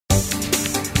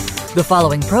The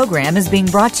following program is being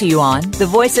brought to you on the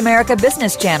Voice America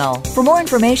Business Channel. For more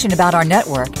information about our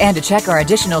network and to check our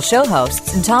additional show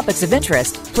hosts and topics of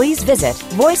interest, please visit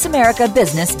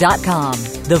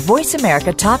voiceamericabusiness.com. The Voice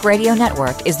America Talk Radio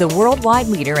Network is the worldwide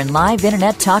leader in live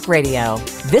Internet talk radio.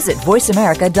 Visit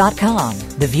voiceamerica.com.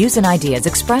 The views and ideas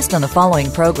expressed on the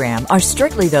following program are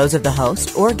strictly those of the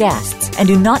host or guests and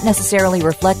do not necessarily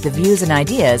reflect the views and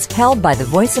ideas held by the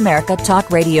Voice America Talk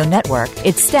Radio Network,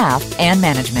 its staff, and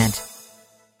management.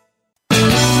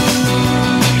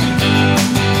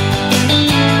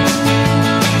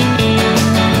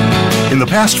 In the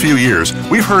past few years,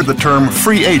 we've heard the term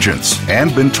free agents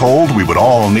and been told we would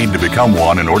all need to become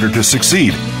one in order to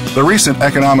succeed. The recent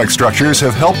economic structures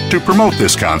have helped to promote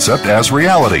this concept as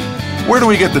reality. Where do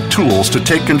we get the tools to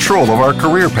take control of our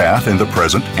career path in the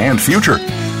present and future?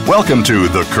 Welcome to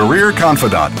The Career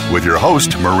Confidant with your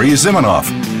host, Marie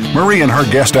Zimenoff. Marie and her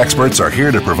guest experts are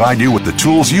here to provide you with the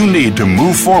tools you need to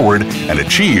move forward and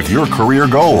achieve your career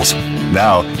goals.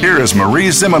 Now, here is Marie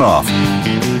Zimenoff.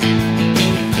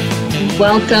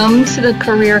 Welcome to the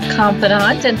Career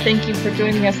Confidant, and thank you for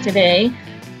joining us today.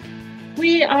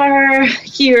 We are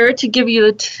here to give you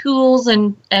the tools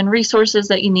and resources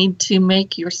that you need to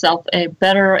make yourself a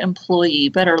better employee,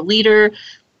 better leader,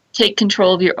 take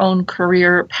control of your own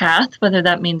career path, whether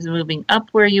that means moving up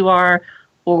where you are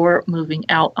or moving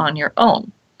out on your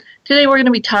own. Today we're going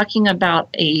to be talking about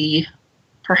a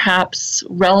perhaps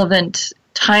relevant,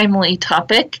 timely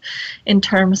topic in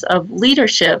terms of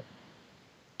leadership.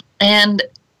 And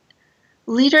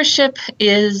leadership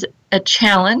is a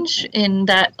challenge in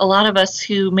that a lot of us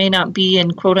who may not be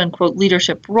in quote-unquote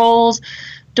leadership roles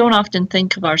don't often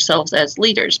think of ourselves as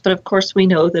leaders. But of course we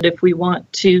know that if we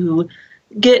want to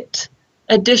get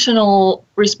additional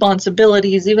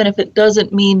responsibilities, even if it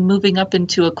doesn't mean moving up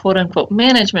into a quote-unquote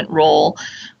management role,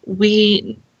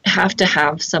 we have to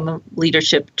have some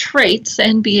leadership traits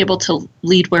and be able to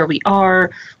lead where we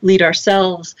are, lead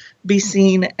ourselves, be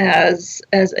seen as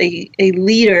a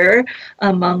leader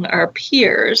among our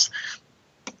peers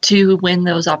to win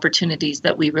those opportunities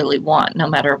that we really want, no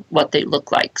matter what they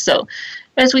look like. So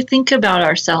as we think about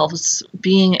ourselves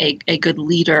being a good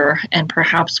leader, and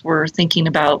perhaps we're thinking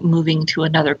about moving to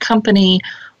another company,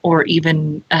 or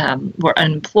even we're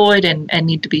unemployed and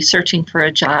need to be searching for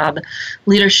a job,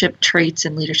 leadership traits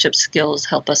and leadership skills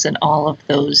help us in all of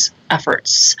those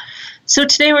efforts. So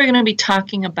today we're going to be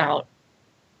talking about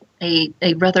a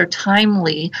rather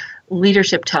timely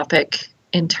leadership topic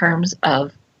in terms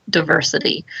of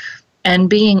diversity and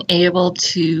being able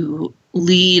to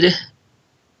lead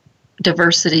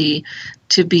diversity,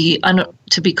 to be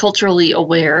culturally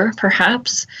aware,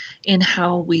 perhaps, in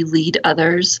how we lead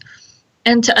others,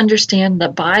 and to understand the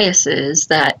biases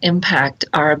that impact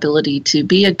our ability to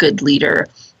be a good leader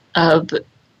of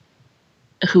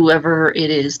whoever it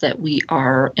is that we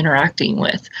are interacting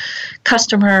with,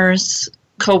 customers,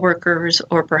 coworkers,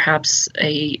 or perhaps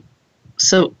if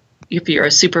you're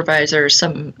a supervisor,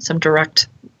 some direct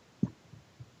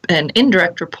and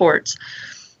indirect reports,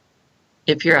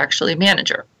 if you're actually a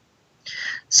manager.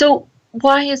 So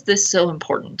why is this so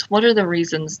important? What are the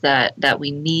reasons that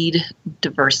we need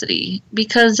diversity?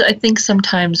 Because I think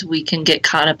sometimes we can get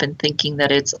caught up in thinking that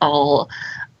it's all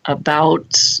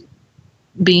about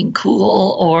being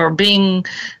cool or being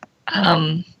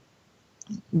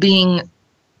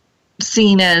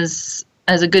seen as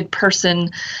a good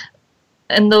person.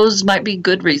 And those might be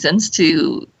good reasons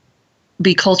to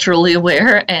be culturally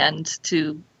aware and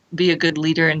to be a good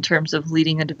leader in terms of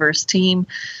leading a diverse team.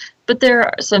 But there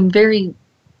are some very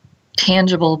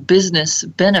tangible business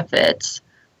benefits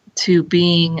to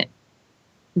being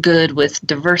good with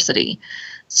diversity.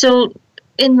 So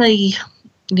in the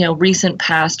recent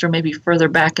past, or maybe further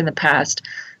back in the past,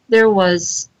 there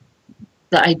was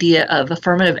the idea of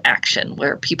affirmative action,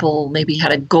 where people maybe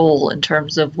had a goal in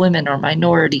terms of women or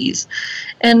minorities.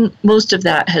 And most of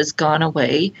that has gone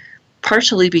away,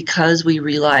 partially because we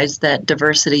realize that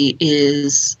diversity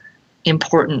is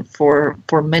important for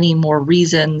many more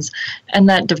reasons, and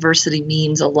that diversity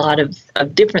means a lot of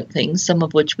different things, some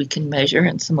of which we can measure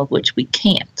and some of which we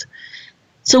can't.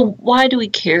 So why do we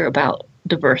care about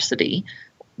diversity?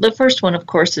 The first one, of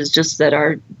course, is just that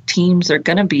our teams are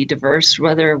going to be diverse,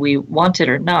 whether we want it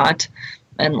or not.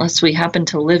 Unless we happen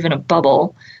to live in a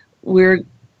bubble, we're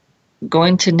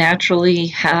going to naturally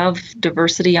have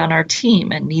diversity on our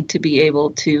team and need to be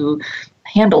able to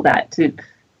handle that, to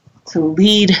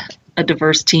lead a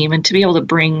diverse team and to be able to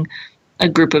bring a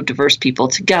group of diverse people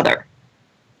together.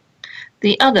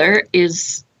 The other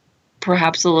is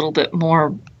perhaps a little bit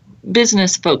more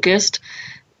business focused,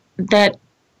 that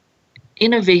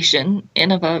innovation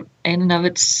in and of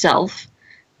itself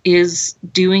is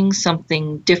doing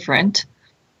something different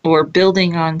or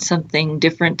building on something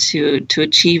different to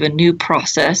achieve a new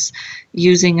process,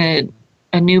 using a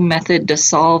new method to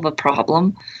solve a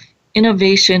problem.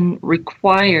 Innovation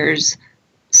requires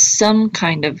some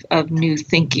kind of new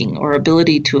thinking or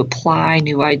ability to apply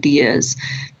new ideas.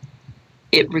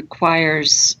 It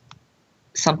requires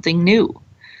something new.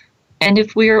 And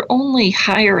if we are only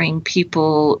hiring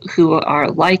people who are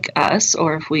like us,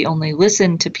 or if we only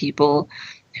listen to people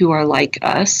who are like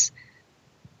us,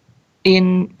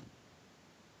 in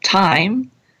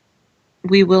time,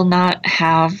 we will not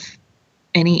have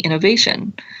any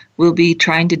innovation. We'll be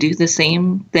trying to do the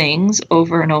same things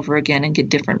over and over again and get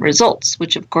different results,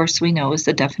 which of course we know is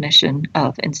the definition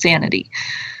of insanity.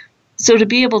 So to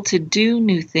be able to do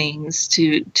new things,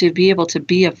 to be able to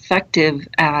be effective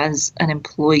as an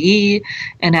employee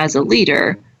and as a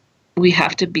leader, we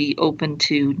have to be open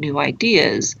to new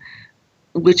ideas,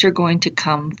 which are going to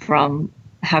come from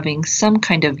having some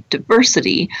kind of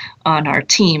diversity on our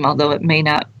team, although it may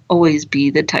not always be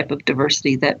the type of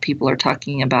diversity that people are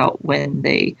talking about when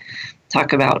they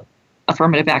talk about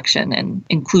affirmative action and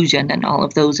inclusion and all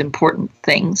of those important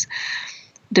things.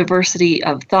 Diversity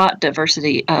of thought,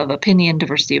 diversity of opinion,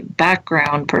 diversity of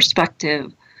background,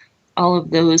 perspective, all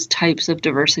of those types of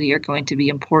diversity are going to be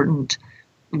important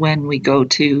when we go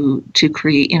to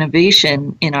create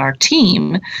innovation in our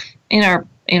team, in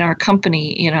our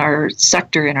company, in our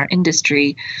sector, in our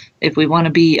industry. If we want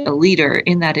to be a leader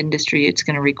in that industry, it's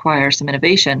going to require some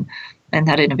innovation, and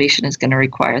that innovation is going to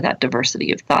require that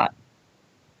diversity of thought.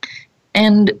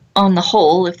 And on the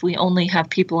whole, if we only have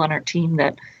people on our team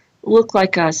that look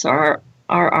like us, are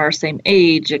our same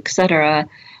age, etc.,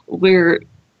 we're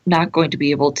not going to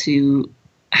be able to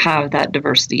have that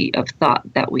diversity of thought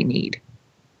that we need.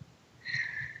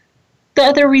 The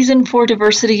other reason for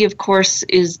diversity, of course,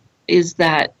 is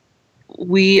that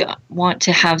we want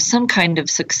to have some kind of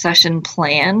succession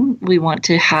plan. We want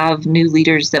to have new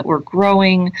leaders that we're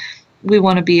growing. We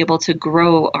want to be able to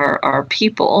grow our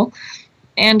people.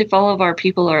 And if all of our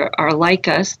people are like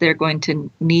us, they're going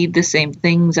to need the same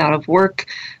things out of work.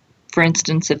 For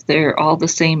instance, if they're all the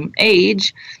same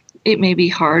age, it may be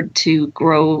hard to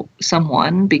grow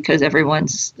someone because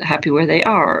everyone's happy where they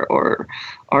are, or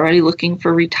already looking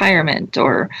for retirement,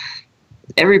 or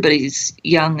everybody's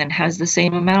young and has the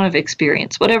same amount of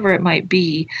experience. Whatever it might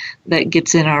be that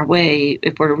gets in our way,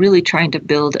 if we're really trying to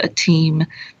build a team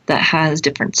that has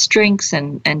different strengths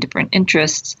and different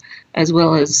interests, as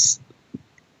well as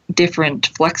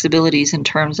different flexibilities in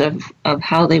terms of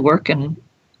how they work and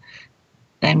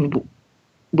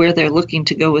where they're looking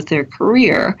to go with their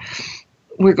career,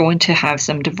 we're going to have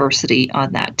some diversity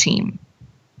on that team.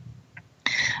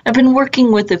 I've been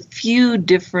working with a few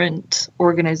different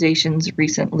organizations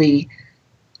recently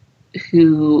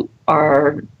who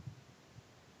are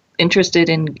interested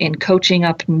in coaching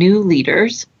up new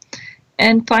leaders,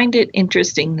 and find it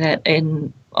interesting that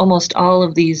in almost all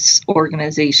of these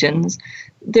organizations,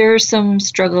 there are some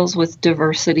struggles with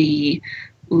diversity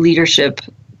leadership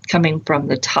coming from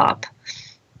the top.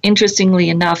 Interestingly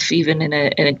enough, even in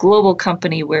a global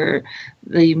company where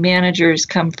the managers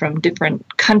come from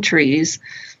different countries,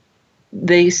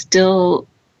 they still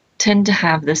tend to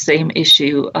have the same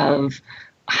issue of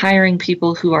hiring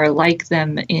people who are like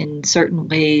them in certain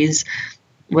ways,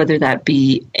 whether that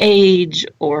be age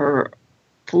or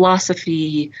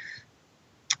philosophy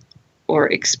or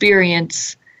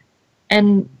experience.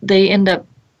 And they end up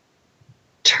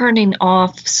turning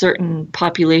off certain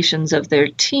populations of their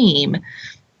team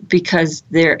because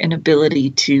their inability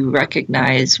to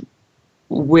recognize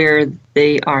where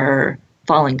they are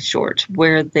falling short,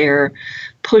 where they're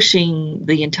pushing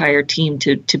the entire team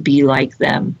to be like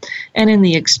them. And in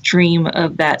the extreme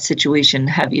of that situation,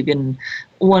 have even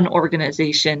one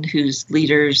organization whose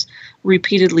leaders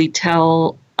repeatedly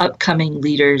tell upcoming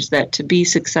leaders that to be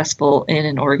successful in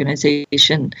an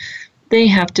organization, they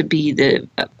have to be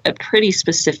a pretty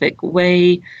specific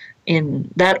way.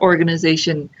 In that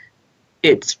organization,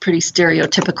 it's pretty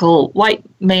stereotypical white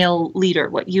male leader,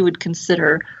 what you would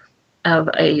consider of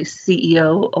a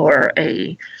CEO or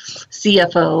a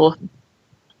CFO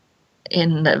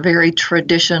in a very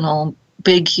traditional,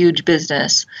 big, huge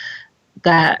business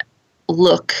that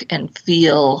look and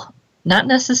feel not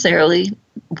necessarily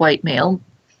white male,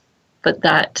 but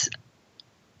that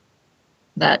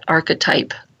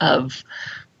archetype of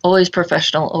always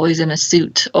professional, always in a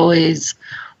suit, always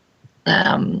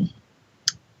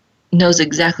knows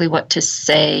exactly what to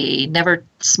say, never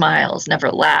smiles, never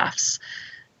laughs.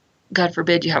 God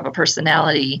forbid you have a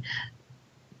personality.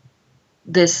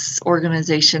 This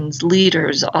organization's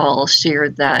leaders all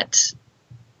shared that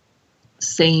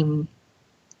same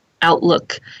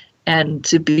outlook, and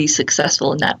to be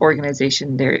successful in that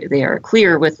organization, they are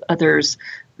clear with others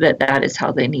that is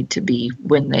how they need to be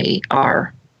when they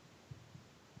are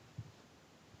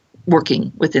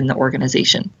working within the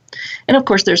organization. And of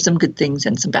course, there's some good things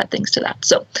and some bad things to that.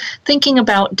 So thinking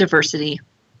about diversity,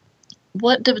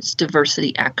 what does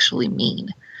diversity actually mean?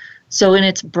 So in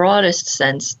its broadest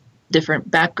sense, different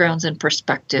backgrounds and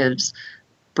perspectives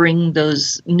bring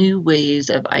those new ways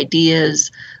of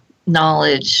ideas,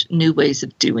 knowledge, new ways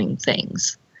of doing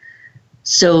things.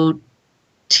 So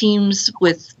teams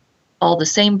with all the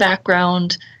same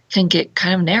background can get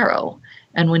kind of narrow.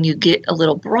 And when you get a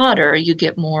little broader, you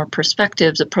get more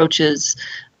perspectives, approaches,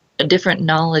 a different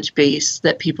knowledge base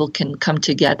that people can come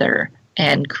together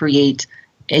and create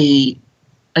a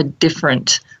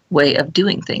different way of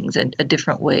doing things and a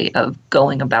different way of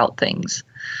going about things.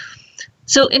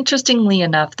 So interestingly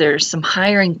enough, there's some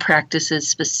hiring practices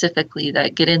specifically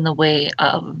that get in the way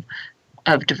of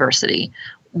diversity.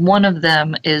 One of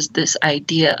them is this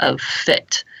idea of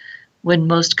fit. When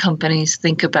most companies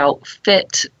think about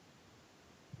fit,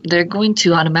 they're going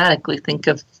to automatically think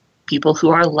of people who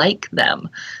are like them.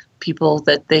 People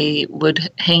that they would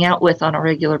hang out with on a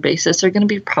regular basis are going to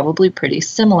be probably pretty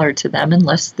similar to them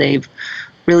unless they've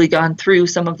really gone through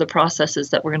some of the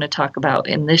processes that we're going to talk about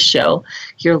in this show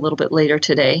here a little bit later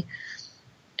today.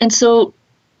 And so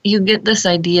you get this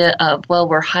idea of, well,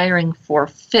 we're hiring for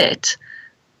fit,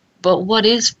 but what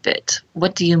is fit?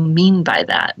 What do you mean by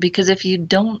that? Because if you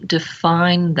don't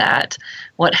define that,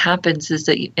 what happens is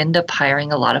that you end up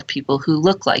hiring a lot of people who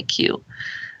look like you.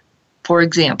 For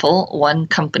example, one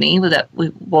company that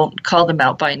we won't call them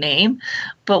out by name,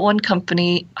 but one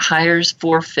company hires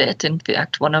for fit. In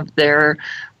fact, one of their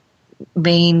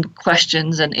main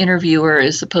questions an interviewer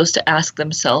is supposed to ask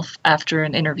themselves after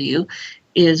an interview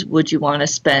is, would you want to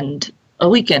spend a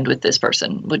weekend with this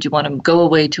person? Would you want to go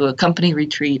away to a company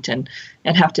retreat and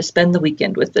have to spend the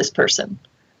weekend with this person?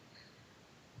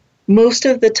 Most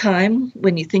of the time,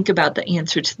 when you think about the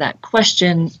answer to that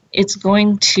question, it's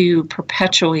going to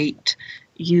perpetuate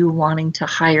you wanting to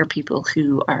hire people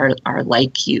who are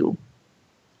like you.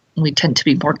 We tend to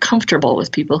be more comfortable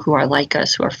with people who are like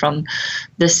us, who are from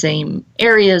the same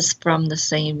areas, from the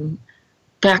same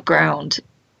background.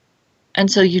 And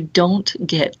so you don't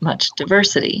get much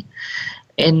diversity.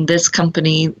 In this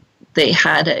company, they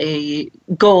had a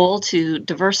goal to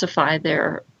diversify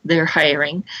their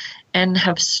hiring and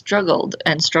have struggled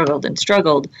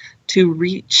to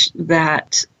reach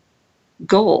that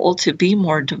goal to be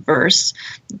more diverse.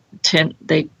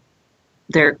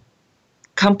 Their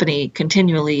company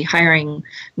continually hiring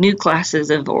new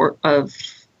classes of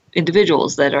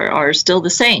individuals that are still the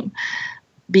same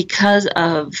because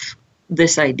of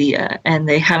this idea, and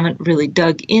they haven't really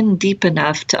dug in deep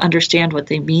enough to understand what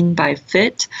they mean by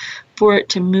fit for it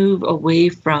to move away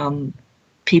from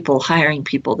people hiring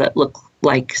people that look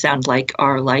like, sound like,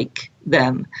 are like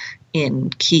them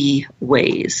in key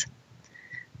ways.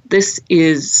 This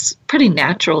is pretty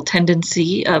natural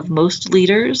tendency of most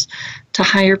leaders to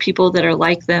hire people that are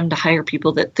like them, to hire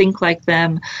people that think like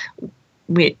them.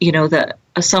 The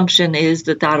assumption is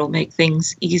that that'll make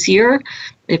things easier.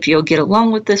 If you'll get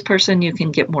along with this person, you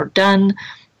can get more done.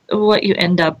 What you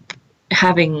end up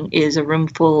having is a room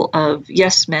full of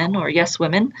yes men or yes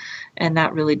women, and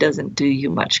that really doesn't do you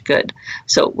much good.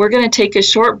 So we're going to take a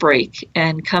short break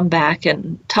and come back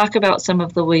and talk about some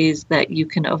of the ways that you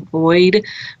can avoid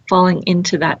falling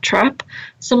into that trap,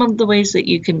 some of the ways that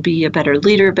you can be a better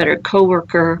leader, better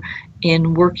coworker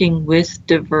in working with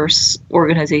diverse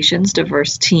organizations,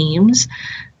 diverse teams.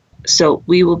 So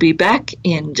we will be back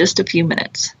in just a few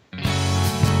minutes.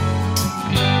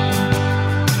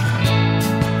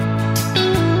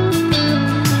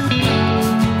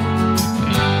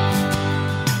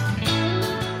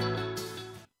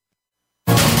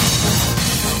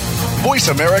 Voice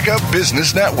America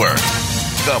Business Network,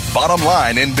 the bottom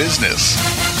line in business.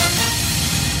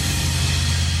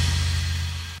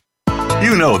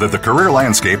 You know that the career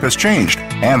landscape has changed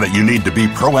and that you need to be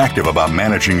proactive about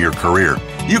managing your career.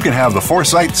 You can have the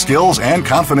foresight, skills, and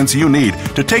confidence you need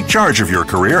to take charge of your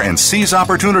career and seize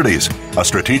opportunities. A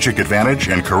strategic advantage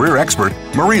and career expert,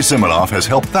 Marie Zimenoff has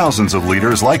helped thousands of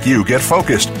leaders like you get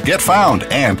focused, get found,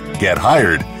 and get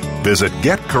hired. Visit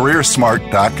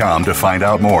getcareersmart.com to find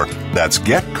out more. That's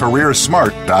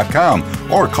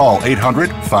getcareersmart.com or call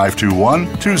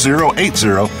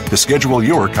 800-521-2080 to schedule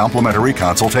your complimentary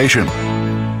consultation.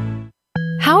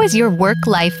 How is your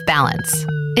work-life balance?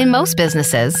 In most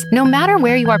businesses, no matter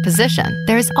where you are positioned,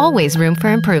 there is always room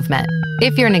for improvement.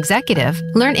 If you're an executive,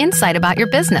 learn insight about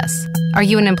your business. Are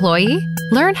you an employee?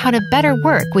 Learn how to better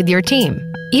work with your team.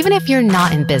 Even if you're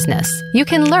not in business, you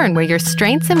can learn where your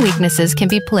strengths and weaknesses can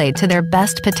be played to their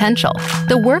best potential.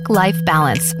 The Work-Life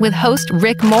Balance with host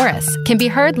Rick Morris can be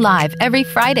heard live every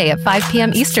Friday at 5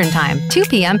 p.m. Eastern Time, 2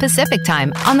 p.m. Pacific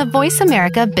Time on the Voice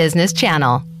America Business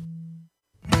Channel.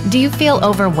 Do you feel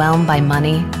overwhelmed by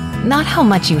money? Not how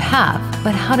much you have,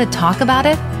 but how to talk about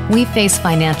it? We face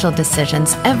financial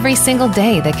decisions every single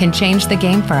day that can change the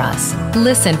game for us.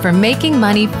 Listen for Making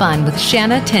Money Fun with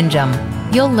Shanna Tinjum.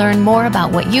 You'll learn more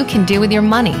about what you can do with your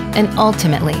money and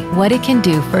ultimately what it can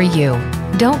do for you.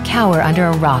 Don't cower under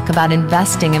a rock about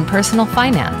investing in personal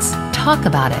finance. Talk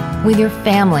about it with your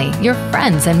family, your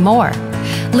friends, and more.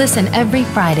 Listen every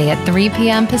Friday at 3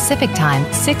 p.m. Pacific Time,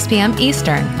 6 p.m.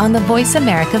 Eastern on the Voice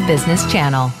America Business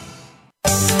Channel.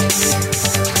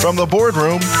 From the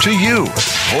boardroom to you,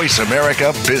 Voice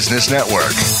America Business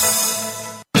Network.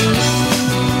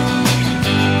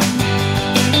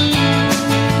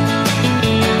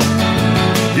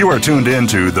 You are tuned in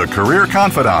to The Career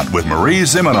Confidante with Marie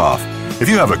Zimenoff. If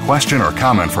you have a question or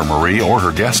comment for Marie or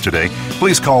her guest today,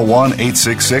 please call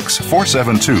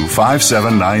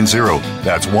 1-866-472-5790.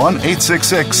 That's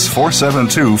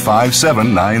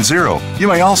 1-866-472-5790. You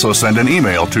may also send an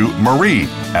email to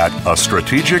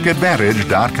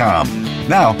marie@astrategicadvantage.com.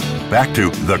 Now, back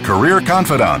to The Career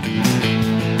Confidante.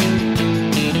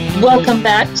 Welcome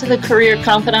back to The Career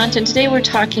Confidante, and today we're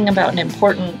talking about an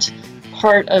important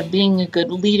part of being a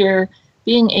good leader,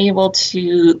 being able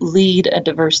to lead a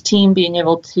diverse team, being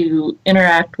able to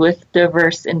interact with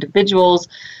diverse individuals,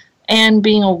 and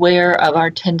being aware of our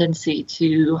tendency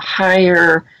to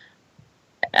hire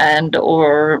and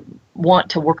or want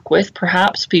to work with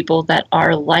perhaps people that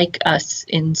are like us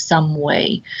in some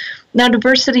way. Now,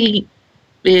 diversity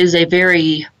is a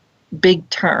very big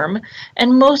term,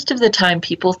 and most of the time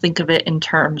people think of it in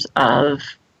terms of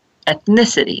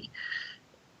ethnicity,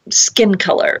 skin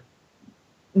color,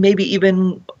 maybe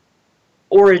even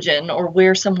origin or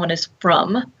where someone is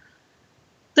from.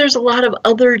 There's a lot of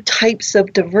other types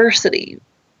of diversity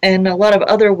and a lot of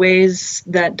other ways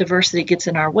that diversity gets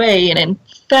in our way. And in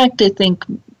fact, I think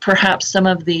perhaps some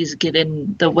of these get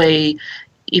in the way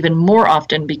even more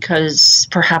often because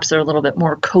perhaps they're a little bit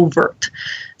more covert.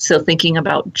 So thinking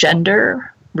about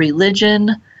gender,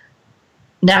 religion,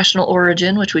 national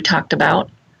origin, which we talked about,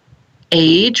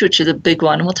 age, which is a big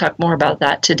one. We'll talk more about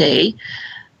that today.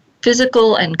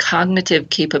 Physical and cognitive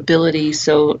capability.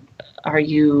 So are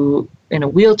you in a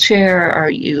wheelchair?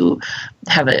 Do you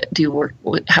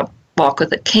walk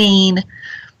with a cane?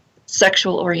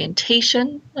 Sexual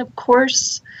orientation, of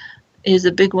course, is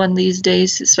a big one these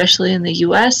days, especially in the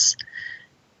US.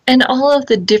 And all of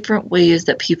the different ways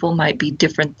that people might be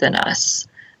different than us.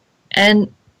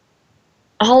 And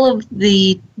all of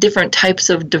the different types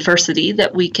of diversity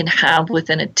that we can have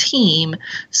within a team,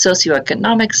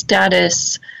 socioeconomic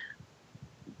status,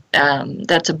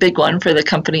 that's a big one for the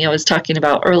company I was talking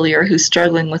about earlier who's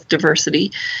struggling with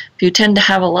diversity. If you tend to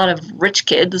have a lot of rich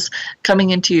kids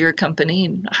coming into your company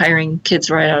and hiring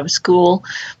kids right out of school,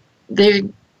 they're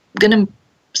going to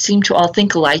seem to all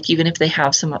think alike, even if they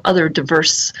have some other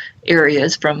diverse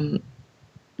areas from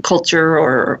culture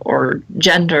or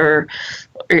gender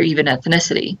or even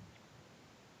ethnicity.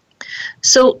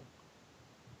 So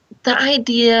the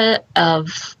idea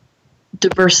of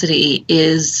diversity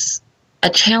is a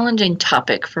challenging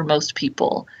topic for most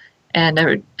people. And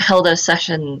I held a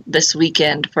session this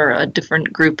weekend for a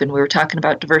different group, and we were talking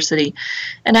about diversity.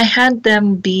 And I had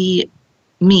them be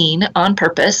mean on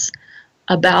purpose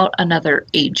about another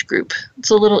age group. It's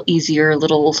a little easier, a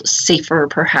little safer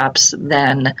perhaps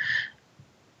than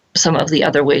some of the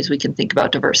other ways we can think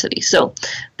about diversity. So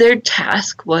their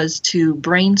task was to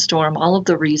brainstorm all of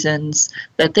the reasons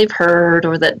that they've heard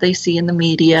or that they see in the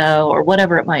media or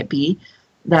whatever it might be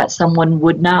that someone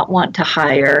would not want to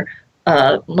hire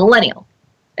a millennial.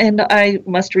 And I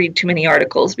must read too many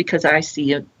articles because I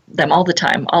see them all the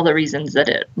time, all the reasons that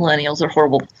millennials are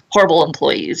horrible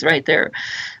employees, right?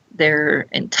 They're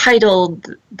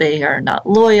entitled, they are not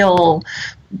loyal,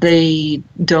 they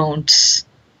don't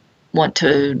want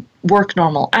to work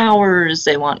normal hours,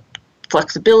 they want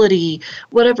flexibility,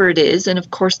 whatever it is. And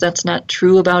of course, that's not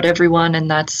true about everyone, and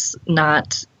that's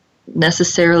not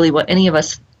necessarily what any of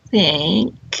us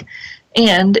think.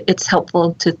 And it's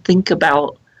helpful to think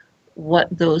about what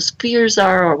those fears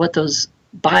are or what those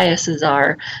biases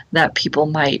are that people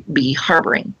might be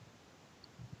harboring.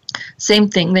 Same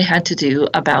thing they had to do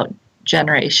about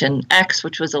Generation X,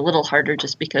 which was a little harder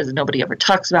just because nobody ever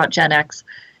talks about Gen X.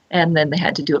 And then they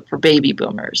had to do it for baby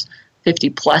boomers,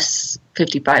 50 plus,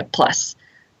 55 plus.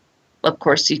 Of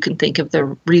course, you can think of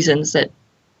the reasons that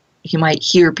You might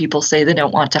hear people say they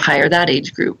don't want to hire that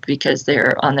age group because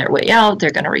they're on their way out, they're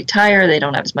going to retire, they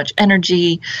don't have as much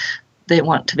energy, they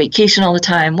want to vacation all the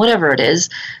time, whatever it is.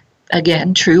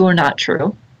 Again, true or not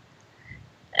true.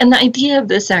 And the idea of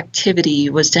this activity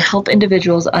was to help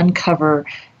individuals uncover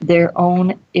their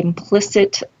own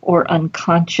implicit or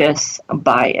unconscious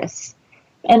bias.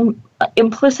 And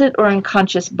implicit or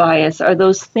unconscious bias are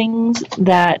those things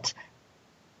that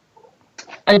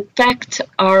affect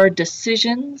our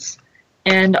decisions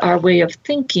and our way of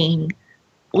thinking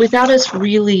without us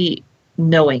really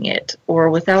knowing it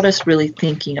or without us really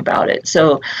thinking about it.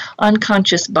 So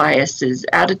unconscious biases,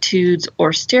 attitudes,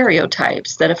 or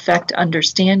stereotypes that affect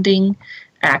understanding,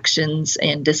 actions,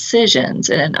 and decisions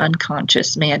in an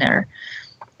unconscious manner.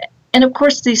 And of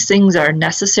course, these things are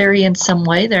necessary in some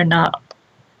way. They're not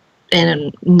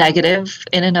negative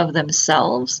in and of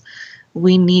themselves.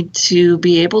 We need to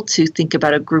be able to think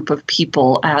about a group of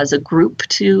people as a group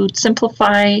to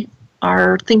simplify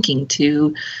our thinking,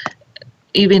 to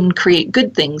even create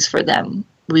good things for them.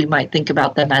 We might think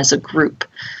about them as a group,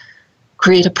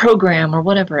 create a program or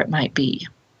whatever it might be.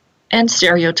 And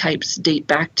stereotypes date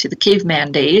back to the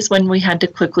caveman days when we had to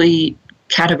quickly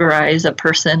categorize a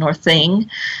person or thing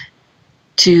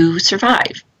to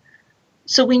survive.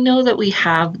 So we know that we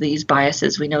have these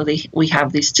biases, we know we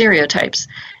have these stereotypes,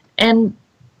 and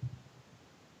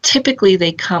typically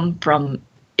they come from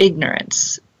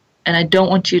ignorance. And I don't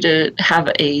want you to have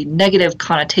a negative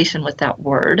connotation with that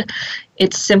word.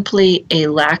 It's simply a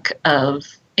lack of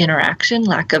interaction,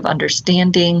 lack of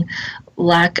understanding,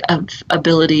 lack of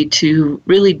ability to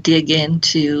really dig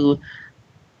into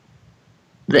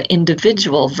the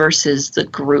individual versus the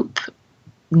group.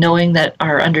 Knowing that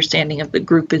our understanding of the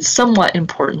group is somewhat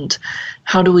important,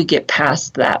 how do we get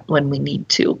past that when we need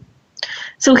to?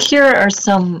 So here are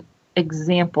some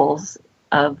examples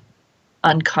of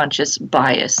unconscious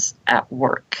bias at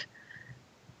work.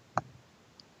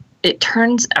 It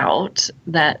turns out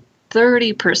that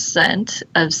 30%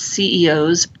 of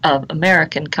CEOs of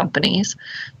American companies,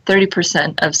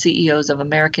 30% of CEOs of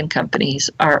American companies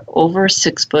are over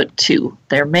 6'2".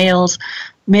 They're males.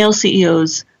 Male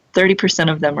CEOs,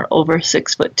 30% of them are over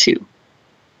 6'2".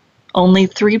 Only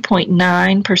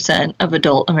 3.9% of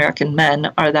adult American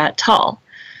men are that tall.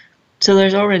 So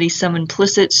there's already some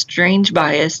implicit strange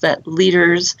bias that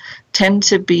leaders tend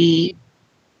to be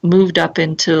moved up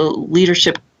into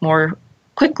leadership more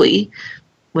quickly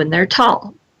when they're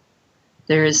tall.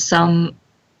 There is some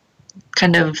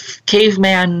kind of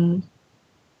caveman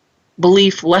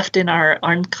belief left in our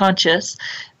unconscious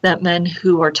that men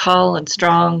who are tall and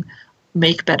strong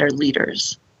make better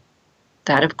leaders.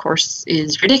 That, of course,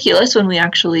 is ridiculous when we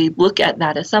actually look at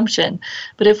that assumption.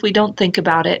 But if we don't think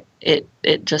about it,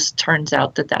 it just turns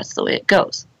out that that's the way it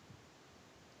goes.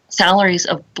 Salaries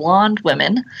of blonde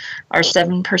women are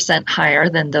 7% higher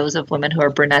than those of women who are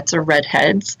brunettes or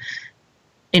redheads.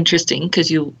 Interesting,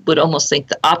 because you would almost think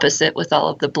the opposite with all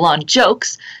of the blonde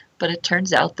jokes, but it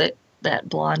turns out that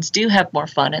blondes do have more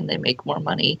fun and they make more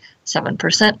money,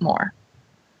 7% more.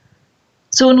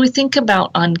 So when we think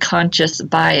about unconscious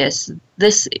bias,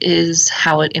 this is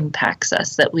how it impacts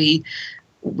us, that we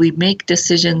make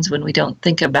decisions when we don't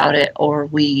think about it, or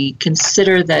we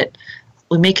consider that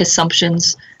we make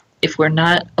assumptions if we're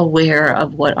not aware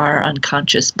of what our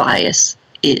unconscious bias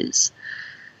is.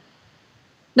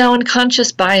 Now,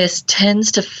 unconscious bias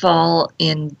tends to fall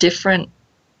in different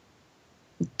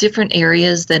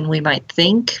areas than we might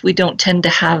think. We don't tend to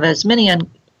have as many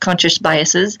unconscious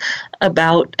biases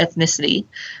about ethnicity.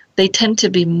 They tend to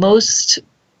be most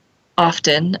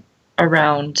often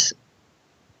around,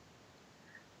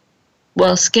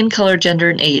 well, skin color, gender,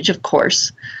 and age, of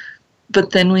course.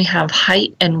 But then we have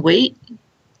height and weight,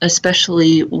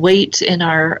 especially weight in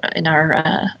our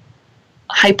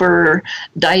hyper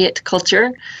diet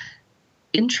culture,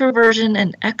 introversion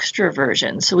and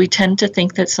extroversion. So we tend to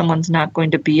think that someone's not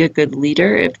going to be a good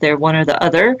leader if they're one or the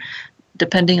other,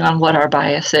 depending on what our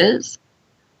bias is.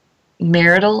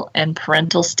 Marital and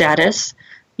parental status.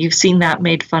 You've seen that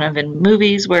made fun of in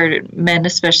movies where men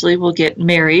especially will get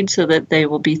married so that they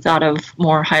will be thought of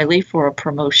more highly for a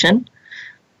promotion.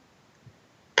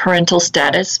 Parental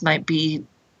status might be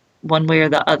one way or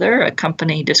the other, a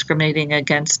company discriminating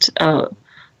against a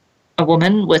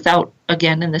woman without,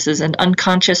 again, and this is an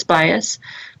unconscious bias,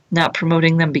 not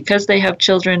promoting them because they have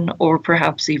children, or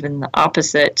perhaps even the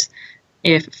opposite.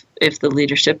 If the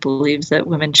leadership believes that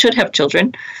women should have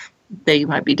children, they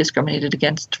might be discriminated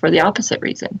against for the opposite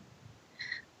reason.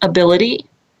 Ability,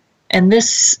 and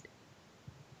this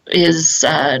is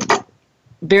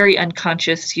very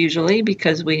unconscious usually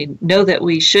because we know that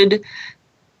we should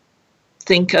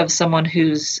think of someone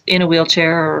who's in a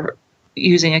wheelchair or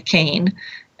using a cane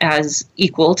as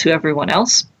equal to everyone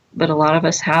else, but a lot of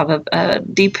us have a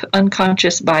deep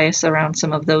unconscious bias around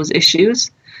some of those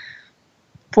issues.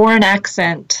 Foreign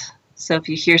accent. So if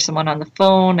you hear someone on the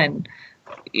phone, and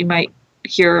you might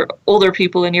hear older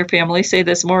people in your family say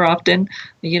this more often,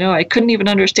 I couldn't even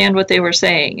understand what they were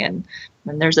saying. And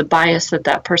there's a bias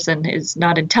that person is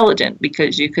not intelligent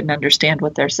because you couldn't understand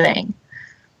what they're saying.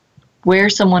 Where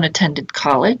someone attended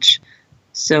college.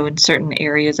 So in certain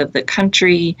areas of the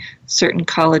country, certain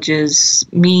colleges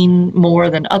mean more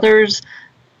than others.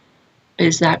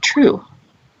 Is that true?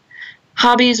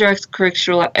 Hobbies or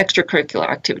extracurricular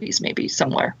activities maybe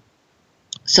somewhere.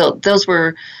 So those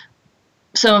were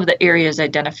some of the areas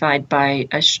identified by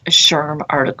a SHRM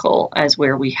article as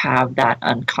where we have that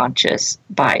unconscious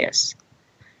bias.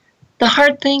 The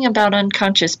hard thing about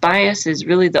unconscious bias is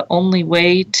really the only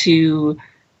way to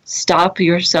stop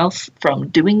yourself from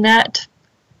doing that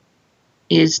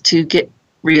is to get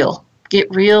real. Get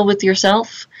real with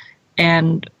yourself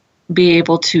and be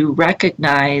able to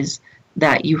recognize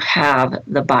that you have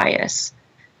the bias.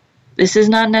 This is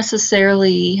not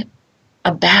necessarily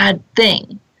a bad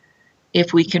thing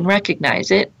if we can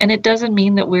recognize it, and it doesn't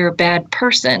mean that we're a bad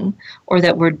person or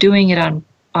that we're doing it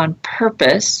on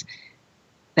purpose.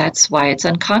 That's why it's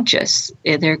unconscious.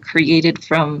 They're created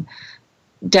from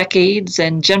decades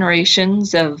and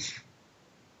generations of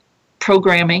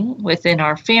programming within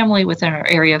our family, within our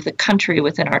area of the country,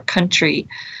 within our country,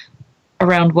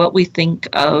 around what we think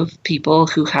of people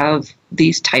who have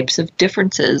these types of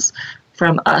differences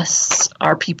from us,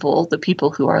 our people, the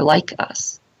people who are like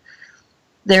us.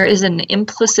 There is an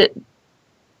implicit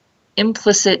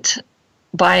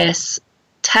bias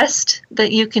test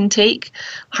that you can take.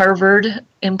 Harvard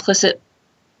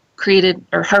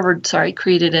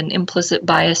created an implicit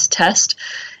bias test,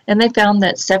 and they found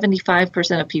that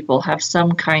 75% of people have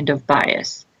some kind of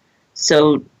bias.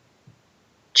 So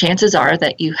chances are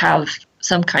that you have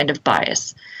some kind of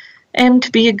bias. And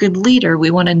to be a good leader,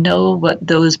 we want to know what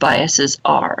those biases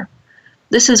are.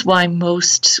 This is why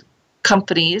most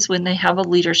companies, when they have a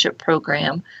leadership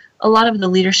program, a lot of the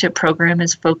leadership program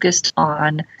is focused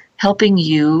on helping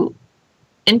you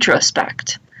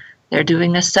introspect. They're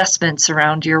doing assessments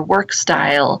around your work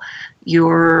style,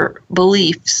 your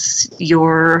beliefs,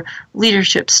 your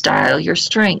leadership style, your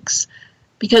strengths.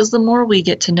 Because the more we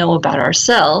get to know about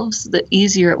ourselves, the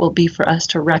easier it will be for us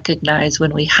to recognize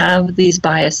when we have these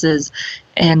biases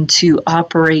and to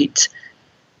operate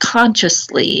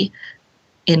consciously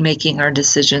in making our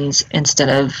decisions instead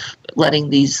of letting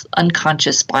these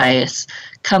unconscious bias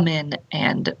come in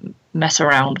and mess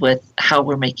around with how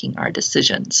we're making our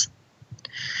decisions.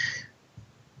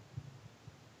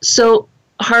 So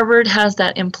Harvard has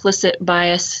that implicit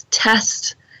bias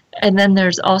test, and then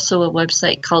there's also a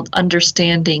website called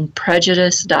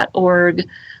understandingprejudice.org,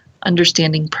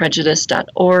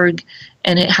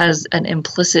 and it has an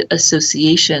implicit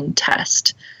association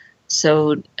test.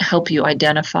 So help you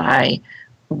identify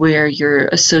where you're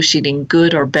associating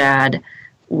good or bad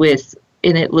with,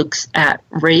 and it looks at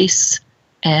race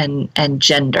and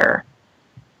gender.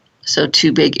 So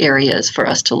two big areas for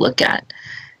us to look at.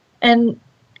 And,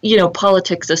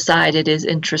 politics aside, it is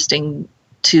interesting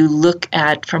to look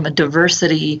at from a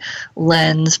diversity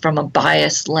lens, from a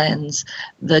bias lens,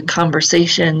 the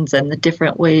conversations and the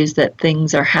different ways that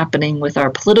things are happening with our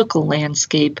political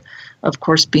landscape, of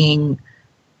course, being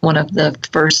one of the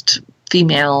first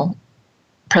female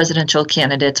presidential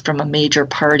candidates from a major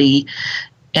party,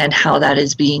 and how that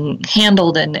is being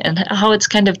handled and how it's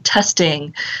kind of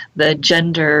testing the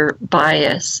gender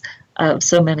bias of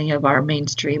so many of our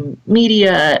mainstream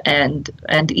media and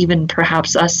even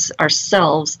perhaps us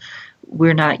ourselves.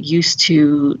 We're not used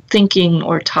to thinking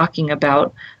or talking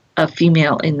about a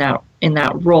female in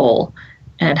that role,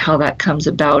 and how that comes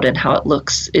about and how it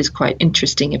looks is quite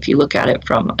interesting if you look at it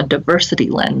from a diversity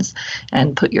lens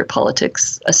and put your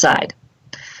politics aside.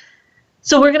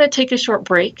 So we're going to take a short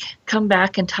break, come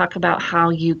back and talk about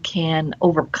how you can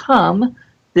overcome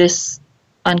this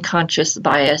unconscious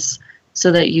bias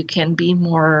so that you can be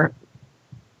more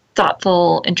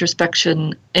thoughtful,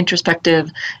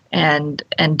 introspective, and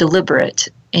deliberate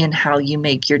in how you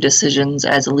make your decisions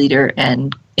as a leader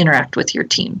and interact with your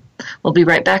team. We'll be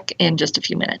right back in just a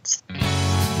few minutes.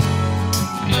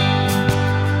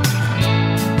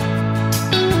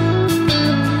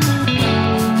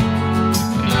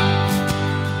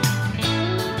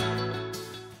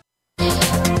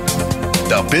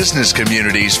 The business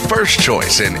community's first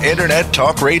choice in Internet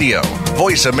Talk Radio.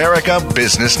 Voice America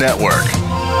Business Network.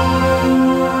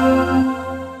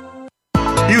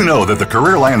 You you know that the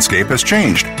career landscape has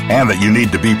changed and that you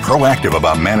need to be proactive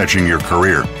about managing your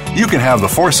career. You can have the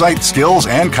foresight, skills,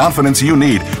 and confidence you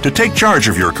need to take charge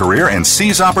of your career and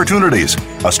seize opportunities.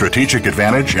 A strategic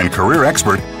advantage and career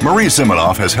expert, Marie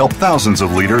Zimenoff has helped thousands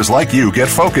of leaders like you get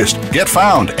focused, get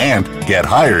found, and get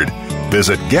hired.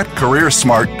 Visit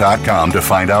getcareersmart.com to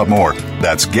find out more.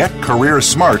 That's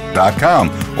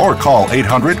getcareersmart.com or call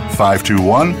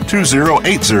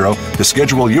 800-521-2080 to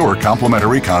schedule your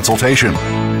complimentary consultation.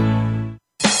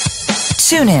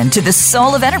 Tune in to The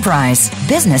Soul of Enterprise,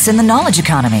 Business in the Knowledge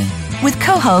Economy, with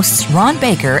co-hosts Ron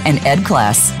Baker and Ed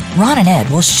Kless. Ron and Ed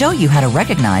will show you how to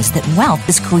recognize that wealth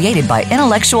is created by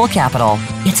intellectual capital.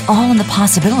 It's all in the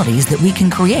possibilities that we can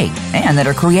create and that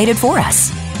are created for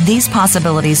us. These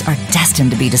possibilities are destined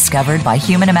to be discovered by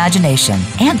human imagination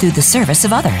and through the service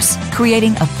of others,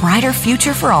 creating a brighter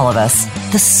future for all of us.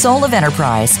 The Soul of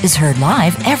Enterprise is heard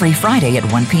live every Friday at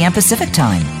 1 p.m. Pacific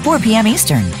Time, 4 p.m.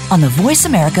 Eastern on the Voice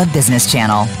America Business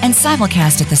Channel and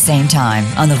simulcast at the same time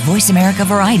on the Voice America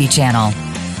Variety Channel.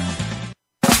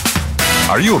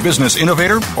 Are you a business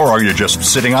innovator or are you just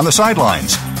sitting on the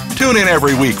sidelines? Tune in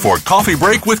every week for Coffee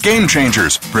Break with Game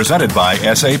Changers, presented by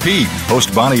SAP.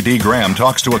 Host Bonnie D. Graham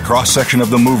talks to a cross-section of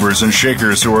the movers and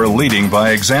shakers who are leading by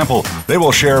example. They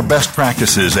will share best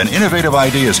practices and innovative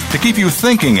ideas to keep you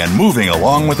thinking and moving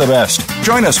along with the best.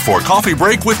 Join us for Coffee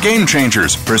Break with Game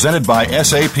Changers, presented by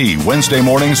SAP, Wednesday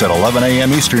mornings at 11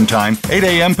 a.m. Eastern Time, 8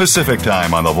 a.m. Pacific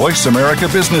Time on the Voice America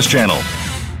Business Channel.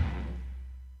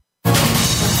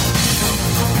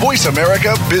 Voice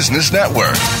America Business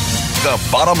Network, the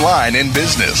bottom line in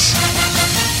business.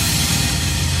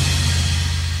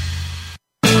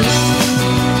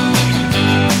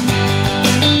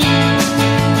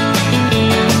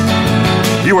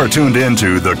 You are tuned in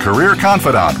to The Career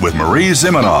Confidante with Marie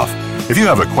Zimenoff. If you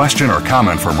have a question or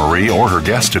comment for Marie or her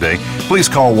guest today, please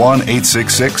call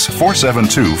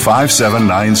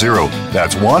 1-866-472-5790.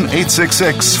 That's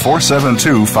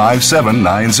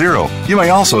 1-866-472-5790. You may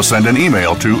also send an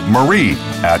email to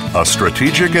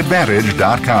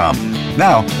marie@astrategicadvantage.com.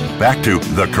 Now, back to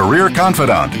The Career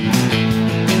Confidante.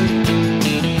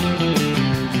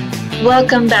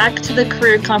 Welcome back to The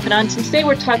Career Confidante. And today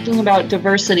we're talking about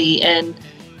diversity and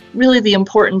really the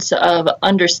importance of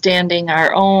understanding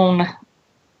our own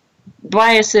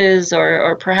biases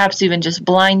or perhaps even just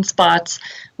blind spots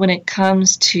when it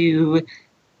comes to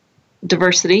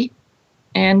diversity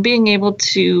and being able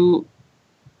to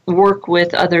work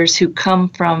with others who come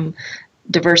from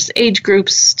diverse age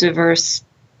groups, diverse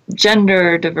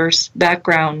gender, diverse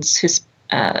backgrounds,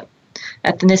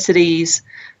 ethnicities,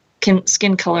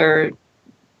 skin color,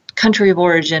 country of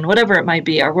origin, whatever it might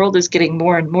be. Our world is getting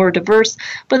more and more diverse,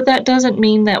 but that doesn't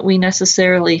mean that we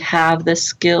necessarily have the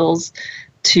skills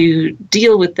to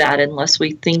deal with that unless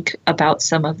we think about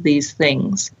some of these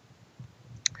things.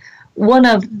 One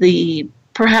of the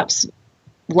perhaps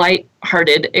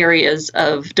light-hearted areas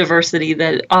of diversity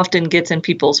that often gets in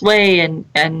people's way and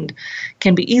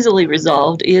can be easily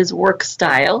resolved is work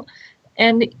style.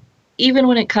 And even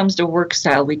when it comes to work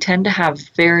style, we tend to have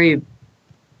very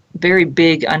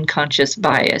big unconscious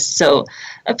bias. So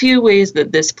a few ways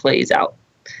that this plays out.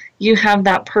 You have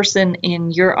that person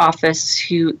in your office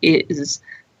who is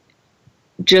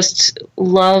just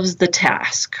loves the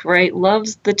task, right?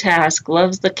 Loves the task,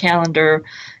 loves the calendar,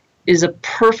 is a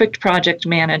perfect project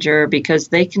manager because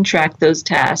they can track those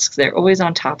tasks. They're always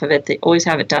on top of it. They always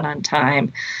have it done on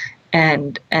time.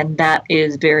 And that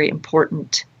is very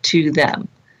important to them.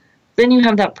 Then you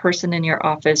have that person in your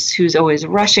office who's always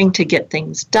rushing to get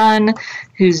things done,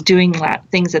 who's doing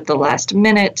things at the last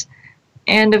minute.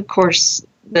 And of course,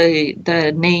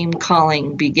 the name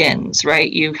calling begins,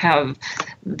 right? You have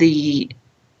the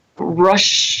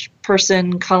rush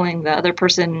person calling the other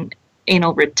person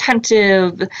anal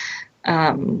retentive,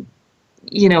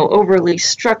 overly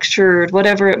structured,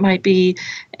 whatever it might be.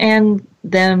 And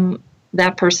then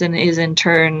that person is in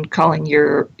turn calling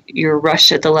your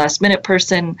rush at the last minute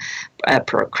person a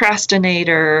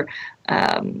procrastinator,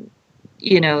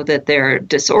 that they're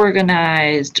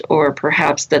disorganized, or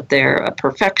perhaps that they're a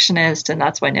perfectionist and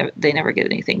that's why they never get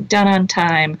anything done on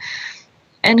time.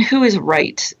 And who is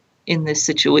right in this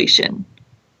situation?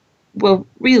 Well,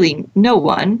 really no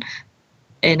one.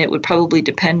 And it would probably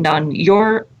depend on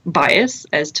your bias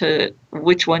as to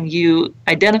which one you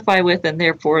identify with and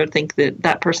therefore think that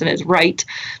that person is right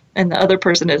and the other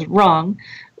person is wrong,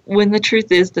 when the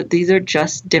truth is that these are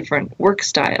just different work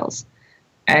styles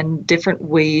and different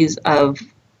ways of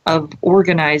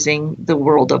organizing the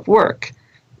world of work.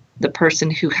 The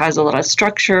person who has a lot of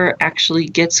structure actually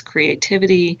gets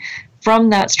creativity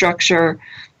from that structure.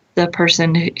 The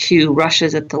person who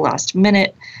rushes at the last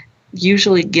minute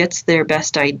usually gets their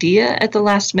best idea at the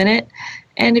last minute.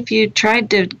 And if you tried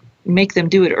to make them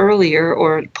do it earlier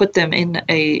or put them in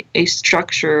a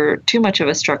structure, too much of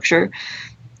a structure,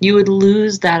 you would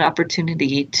lose that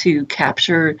opportunity to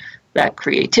capture that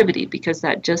creativity, because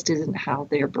that just isn't how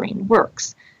their brain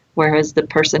works. Whereas the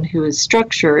person who is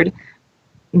structured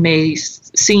may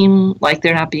seem like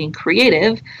they're not being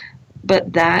creative,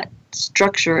 but that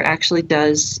structure actually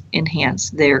does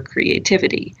enhance their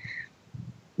creativity.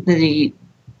 The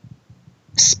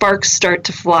sparks start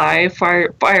to fly,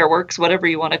 fireworks, whatever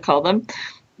you want to call them,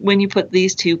 when you put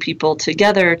these two people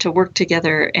together to work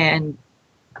together and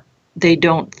they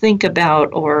don't think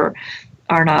about or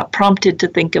are not prompted to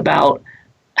think about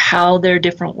how their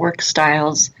different work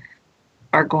styles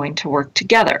are going to work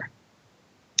together.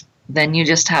 Then you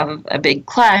just have a big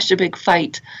clash, a big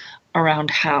fight around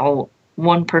how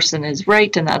one person is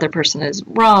right and the other person is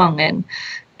wrong,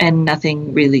 and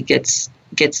nothing really gets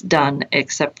done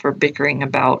except for bickering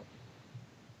about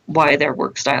why their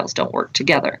work styles don't work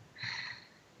together.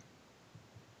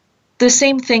 The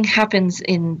same thing happens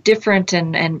in different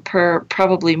and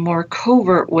probably more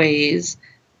covert ways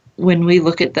when we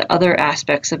look at the other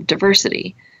aspects of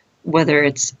diversity, whether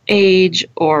it's age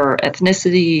or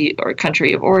ethnicity or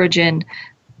country of origin.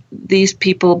 These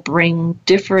people bring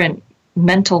different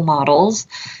mental models,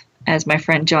 as my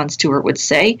friend Jon Stewart would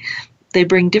say. They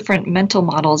bring different mental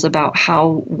models about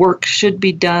how work should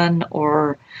be done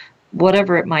or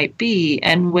whatever it might be.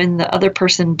 And when the other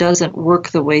person doesn't work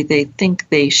the way they think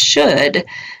they should,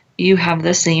 you have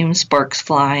the same sparks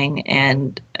flying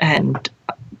and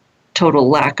total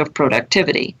lack of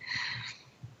productivity.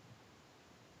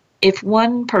 If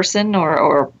one person,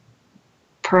 or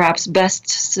perhaps best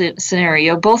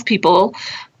scenario, both people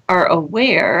are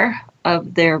aware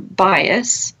of their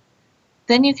bias,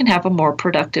 then you can have a more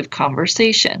productive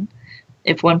conversation.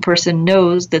 If one person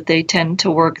knows that they tend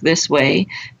to work this way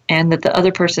and that the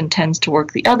other person tends to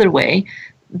work the other way,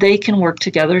 they can work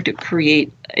together to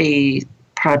create a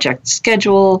project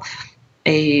schedule,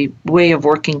 a way of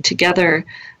working together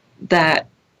that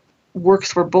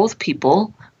works for both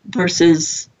people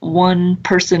versus one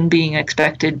person being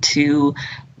expected to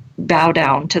bow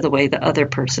down to the way the other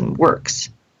person works.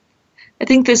 I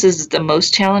think this is the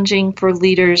most challenging for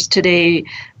leaders today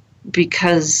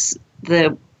because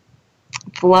the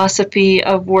philosophy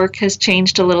of work has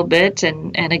changed a little bit,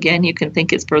 and again, you can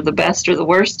think it's for the best or the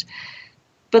worst,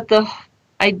 but the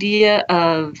idea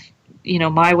of,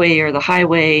 my way or the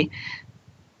highway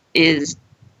is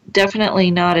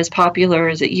definitely not as popular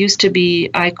as it used to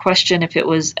be. I question if it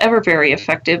was ever very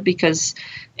effective because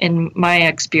in my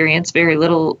experience,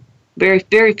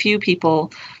 very few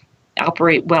people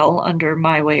operate well under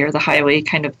my way or the highway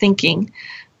kind of thinking,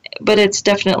 but it's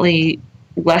definitely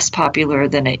less popular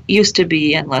than it used to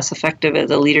be and less effective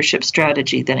as a leadership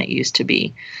strategy than it used to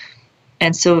be.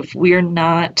 And so if we're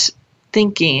not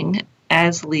thinking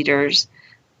as leaders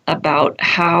about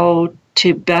how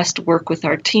to best work with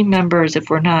our team members, if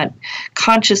we're not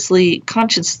consciously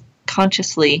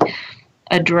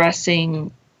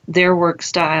addressing their work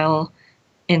style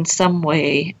in some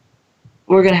way,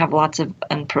 we're going to have lots of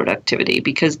unproductivity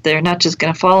because they're not just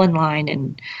going to fall in line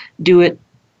and do it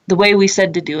the way we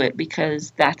said to do it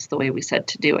because that's the way we said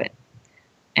to do it.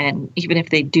 And even if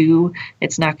they do,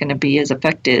 it's not going to be as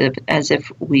effective as if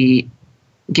we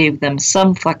gave them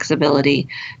some flexibility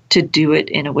to do it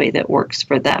in a way that works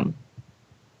for them.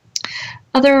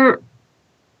 Other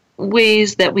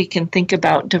ways that we can think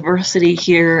about diversity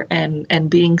here and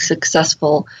being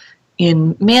successful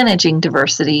in managing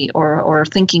diversity or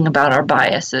thinking about our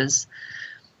biases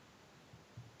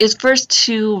is first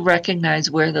to recognize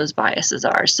where those biases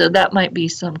are. So that might be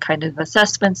some kind of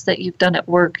assessments that you've done at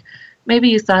work. Maybe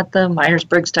you thought the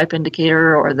Myers-Briggs type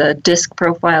indicator or the DISC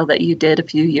profile that you did a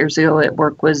few years ago at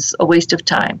work was a waste of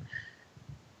time.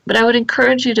 But I would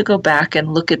encourage you to go back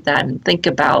and look at that and think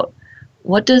about,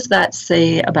 what does that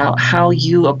say about how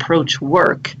you approach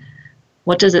work?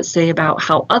 What does it say about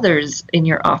how others in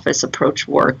your office approach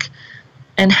work?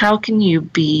 And how can you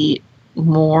be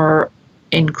more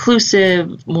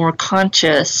inclusive, more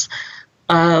conscious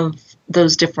of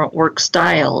those different work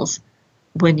styles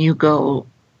when you go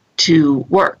to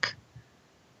work?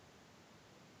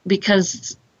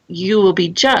 Because you will be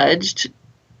judged,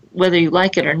 whether you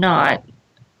like it or not,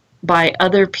 by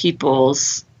other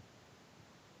people's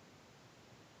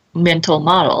mental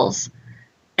models.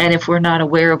 And if we're not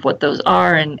aware of what those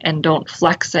are and don't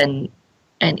flex and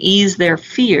ease their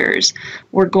fears,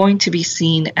 we're going to be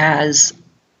seen as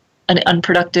an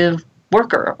unproductive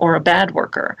worker or a bad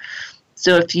worker.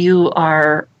 So if you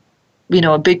are,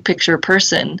 a big picture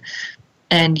person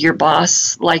and your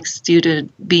boss likes you to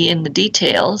be in the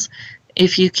details,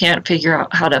 if you can't figure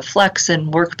out how to flex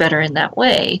and work better in that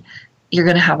way, you're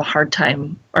going to have a hard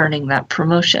time earning that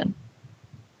promotion.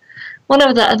 One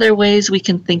of the other ways we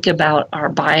can think about our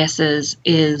biases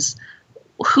is,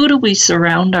 who do we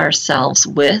surround ourselves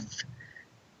with?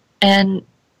 And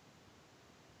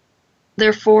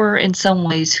therefore, in some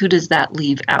ways, who does that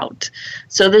leave out?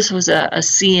 So this was a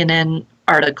CNN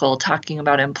article talking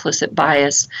about implicit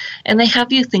bias, and they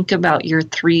have you think about your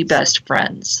 3 best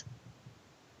friends.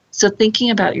 So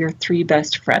thinking about your 3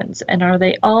 best friends, and are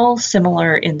they all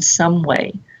similar in some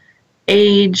way?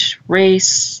 Age,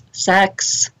 race,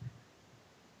 sex?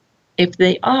 If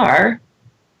they are,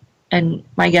 and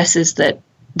my guess is that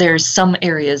there's some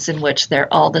areas in which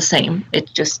they're all the same,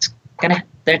 it's going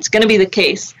to be the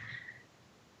case,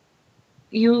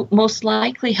 you most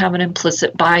likely have an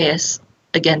implicit bias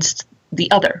against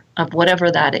the other of whatever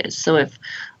that is. So if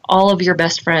all of your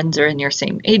best friends are in your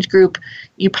same age group,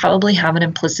 you probably have an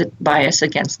implicit bias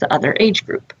against the other age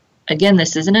group. Again,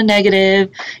 this isn't a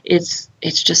negative, it's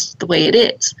just the way it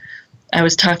is. I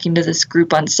was talking to this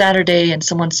group on Saturday, and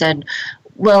someone said,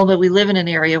 well, but we live in an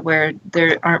area where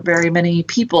there aren't very many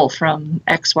people from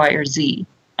X, Y, or Z,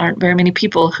 aren't very many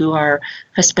people who are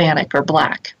Hispanic or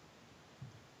Black.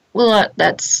 Well,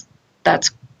 that's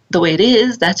the way it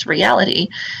is, that's reality,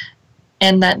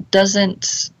 and that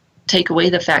doesn't take away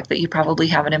the fact that you probably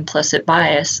have an implicit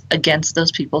bias against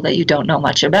those people that you don't know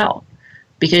much about,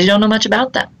 because you don't know much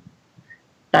about them.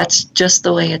 That's just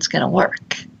the way it's going to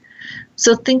work.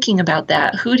 So thinking about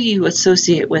that, who do you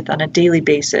associate with on a daily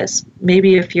basis?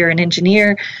 Maybe if you're an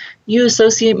engineer, you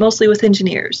associate mostly with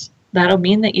engineers. That'll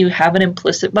mean that you have an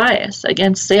implicit bias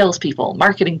against salespeople,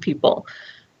 marketing people.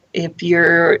 If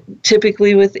you're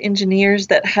typically with engineers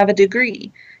that have a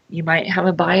degree, you might have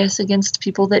a bias against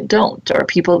people that don't, or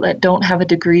people that don't have a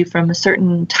degree from a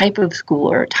certain type of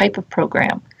school or type of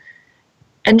program.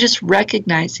 And just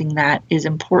recognizing that is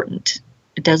important.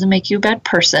 It doesn't make you a bad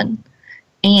person.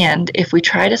 And if we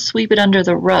try to sweep it under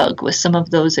the rug with some of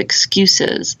those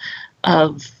excuses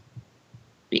of,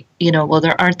 well,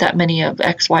 there aren't that many of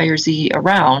X, Y, or Z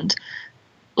around,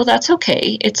 well, that's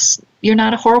okay. You're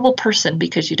not a horrible person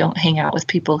because you don't hang out with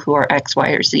people who are X, Y,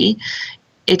 or Z.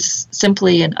 It's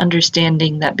simply an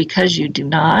understanding that because you do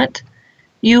not,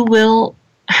 you will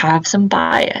have some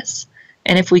bias.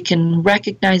 And if we can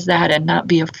recognize that and not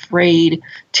be afraid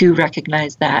to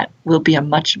recognize that, we'll be a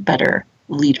much better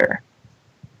leader.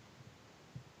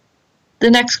 The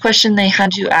next question they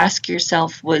had you ask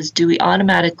yourself was, do we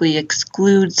automatically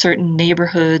exclude certain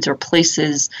neighborhoods or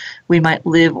places we might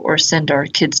live or send our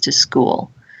kids to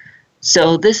school?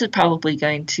 So this is probably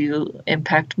going to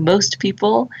impact most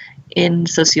people in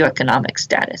socioeconomic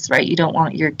status, right? You don't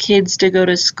want your kids to go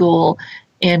to school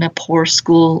in a poor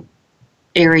school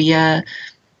area.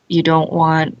 You don't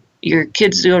want your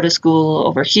kids to go to school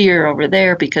over here, over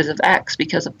there, because of X,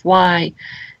 because of Y.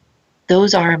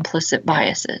 Those are implicit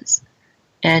biases.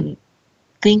 And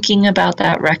thinking about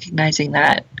that, recognizing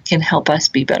that, can help us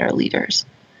be better leaders.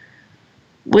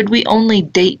 Would we only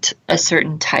date a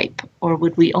certain type, or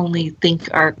would we only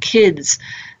think our kids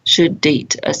should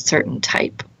date a certain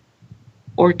type?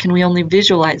 Or can we only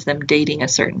visualize them dating a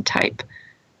certain type?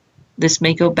 This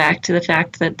may go back to the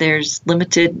fact that there's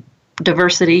limited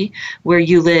diversity where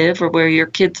you live or where your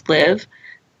kids live.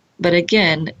 But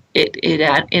again, it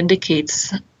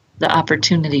indicates the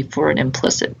opportunity for an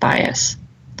implicit bias.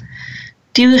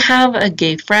 Do you have a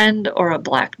gay friend or a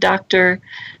Black doctor?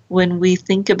 When we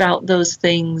think about those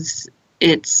things,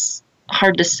 it's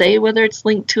hard to say whether it's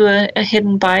linked to a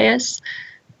hidden bias,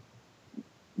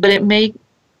 but it may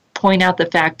point out the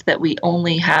fact that we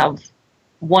only have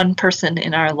one person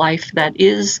in our life that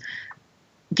is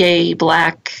gay,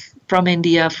 Black, from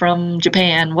India, from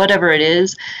Japan, whatever it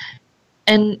is.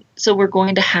 And so we're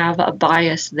going to have a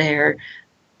bias there,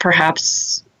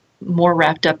 perhaps more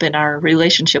wrapped up in our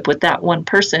relationship with that one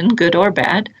person, good or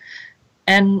bad,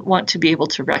 and want to be able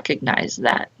to recognize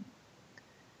that.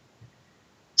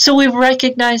 So we've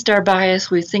recognized our bias.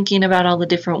 We're thinking about all the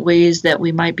different ways that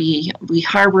we might be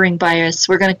harboring bias.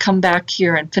 We're going to come back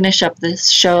here and finish up this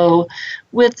show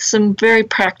with some very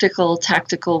practical,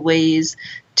 tactical ways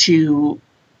to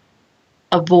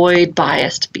avoid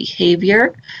biased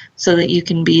behavior so that you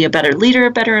can be a better leader,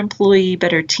 a better employee,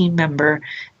 better team member,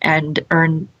 and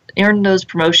earn those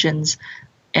promotions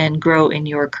and grow in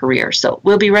your career. So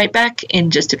we'll be right back in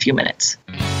just a few minutes.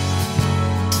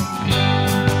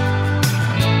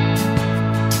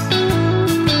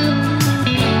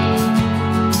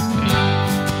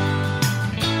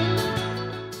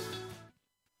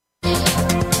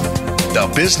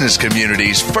 The business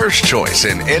community's first choice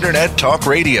in Internet Talk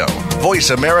Radio,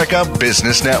 Voice America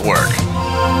Business Network.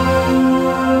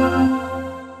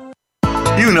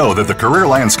 You know that the career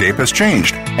landscape has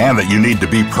changed and that you need to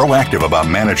be proactive about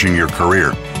managing your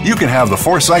career. You can have the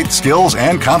foresight, skills,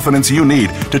 and confidence you need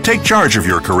to take charge of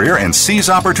your career and seize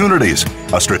opportunities.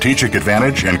 A strategic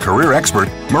advantage and career expert,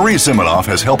 Marie Zimenoff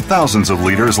has helped thousands of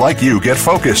leaders like you get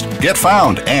focused, get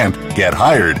found, and get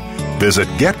hired. Visit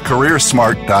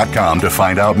getcareersmart.com to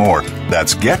find out more.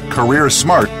 That's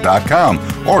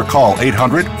getcareersmart.com or call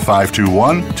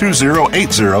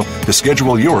 800-521-2080 to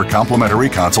schedule your complimentary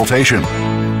consultation.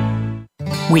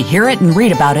 We hear it and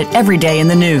read about it every day in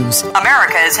the news.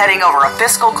 America is heading over a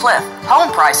fiscal cliff.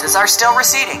 Home prices are still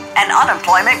receding and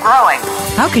unemployment growing.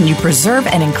 How can you preserve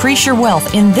and increase your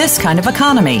wealth in this kind of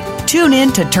economy? Tune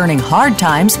in to Turning Hard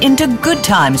Times into Good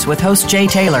Times with host Jay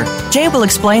Taylor. Jay will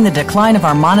explain the decline of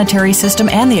our monetary system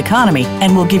and the economy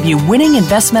and will give you winning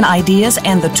investment ideas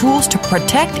and the tools to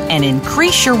protect and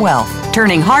increase your wealth.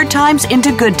 Turning Hard Times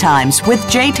into Good Times with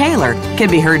Jay Taylor can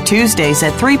be heard Tuesdays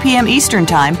at 3 p.m. Eastern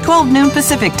Time, 12 noon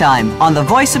Pacific Time on the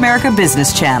Voice America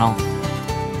Business Channel.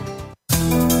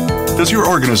 Does your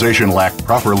organization lack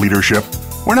proper leadership?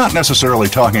 We're not necessarily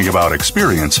talking about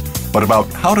experience, but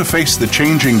about how to face the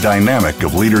changing dynamic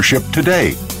of leadership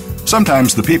today.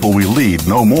 Sometimes the people we lead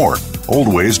know more.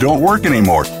 Old ways don't work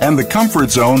anymore, and the comfort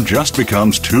zone just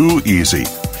becomes too easy.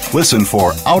 Listen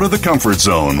for Out of the Comfort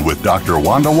Zone with Dr.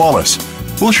 Wanda Wallace.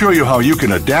 We'll show you how you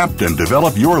can adapt and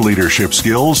develop your leadership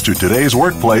skills to today's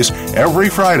workplace every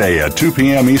Friday at 2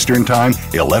 p.m. Eastern Time,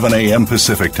 11 a.m.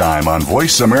 Pacific Time on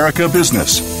Voice America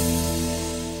Business.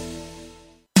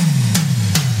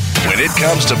 When it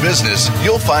comes to business,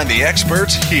 you'll find the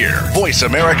experts here. Voice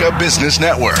America Business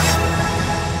Network.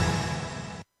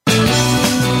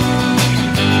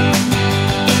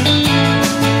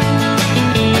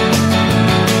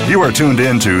 You are tuned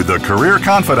in to The Career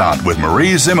Confidante with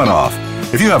Marie Zimenoff.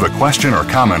 If you have a question or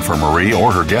comment for Marie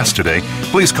or her guest today,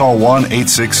 please call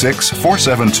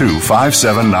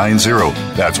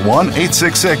 1-866-472-5790. That's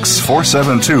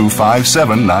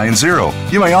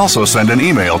 1-866-472-5790. You may also send an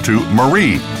email to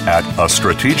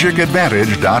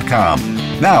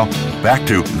marie@astrategicadvantage.com. Now, back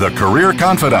to The Career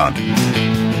Confidante.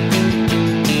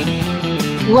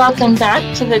 Welcome back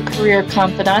to The Career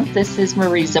Confidante. This is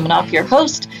Marie Zimenoff, your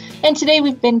host, and today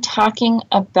we've been talking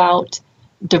about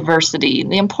diversity,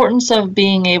 the importance of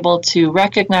being able to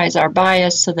recognize our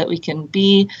bias so that we can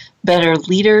be better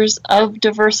leaders of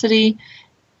diversity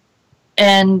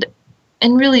and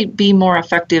really be more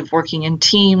effective working in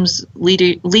teams,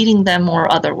 leading them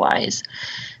or otherwise.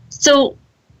 So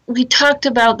we talked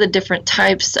about the different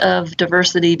types of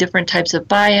diversity, different types of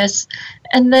bias,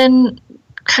 and then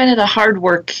kind of the hard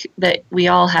work that we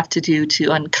all have to do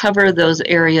to uncover those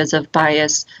areas of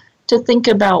bias, to think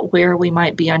about where we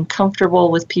might be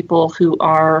uncomfortable with people who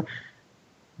are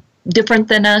different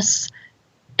than us,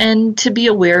 and to be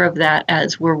aware of that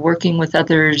as we're working with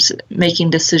others, making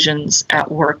decisions at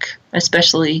work,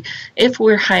 especially if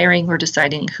we're hiring or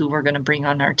deciding who we're going to bring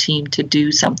on our team to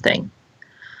do something.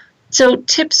 So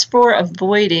tips for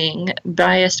avoiding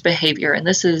biased behavior, and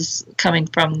this is coming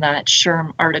from that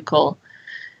SHRM article.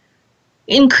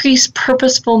 Increase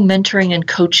purposeful mentoring and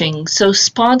coaching. So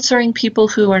sponsoring people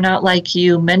who are not like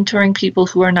you, mentoring people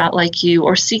who are not like you,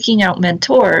 or seeking out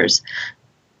mentors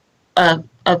of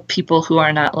people who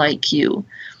are not like you.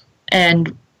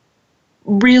 And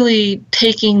really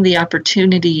taking the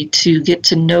opportunity to get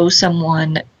to know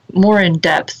someone more in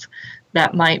depth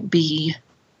that might be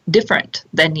different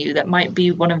than you, that might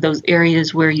be one of those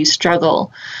areas where you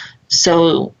struggle.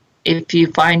 So if you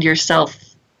find yourself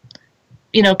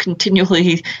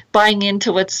continually buying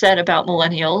into what's said about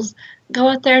millennials, go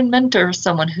out there and mentor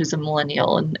someone who's a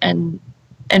millennial and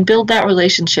build that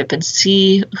relationship and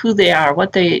see who they are,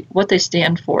 what they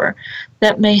stand for.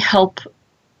 That may help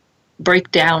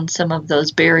break down some of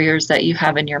those barriers that you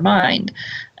have in your mind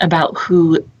about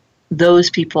who those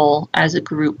people as a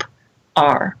group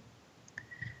are.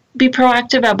 Be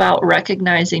proactive about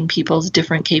recognizing people's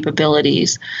different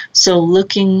capabilities. So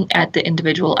looking at the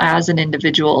individual as an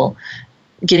individual,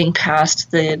 getting past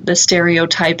the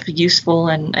stereotype, useful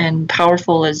and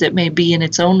powerful as it may be in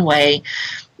its own way,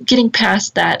 getting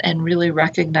past that and really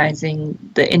recognizing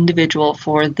the individual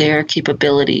for their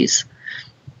capabilities.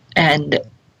 And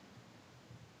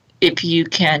if you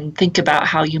can think about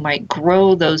how you might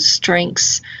grow those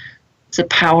strengths, the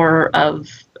power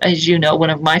of, as you know, one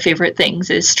of my favorite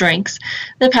things is strengths.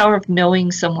 The power of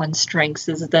knowing someone's strengths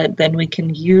is that then we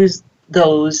can use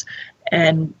those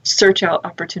and search out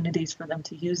opportunities for them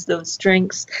to use those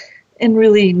strengths and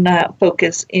really not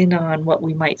focus in on what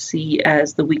we might see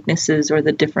as the weaknesses or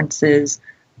the differences,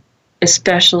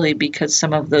 especially because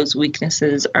some of those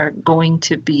weaknesses are going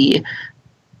to be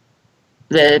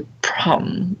the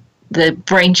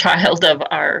brainchild of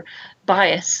our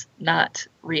bias, not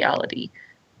reality.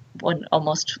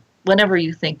 Whenever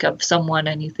you think of someone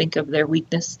and you think of their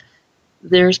weakness,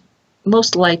 there's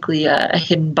most likely a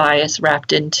hidden bias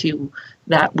wrapped into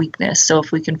that weakness. So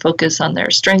if we can focus on their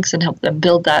strengths and help them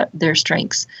build their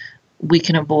strengths, we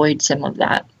can avoid some of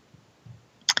that.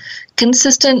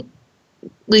 Consistently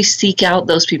seek out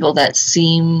those people that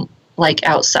seem like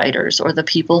outsiders or the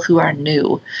people who are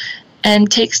new,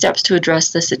 and take steps to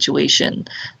address the situation.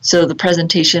 So the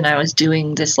presentation I was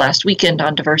doing this last weekend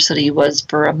on diversity was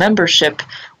for a membership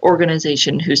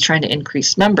organization who's trying to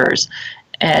increase members.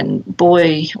 And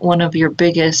boy, one of your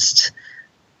biggest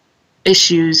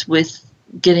issues with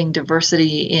getting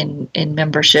diversity in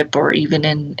membership or even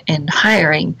in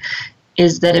hiring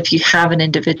is that if you have an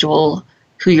individual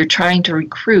who you're trying to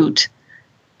recruit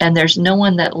and there's no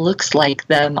one that looks like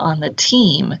them on the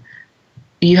team,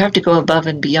 you have to go above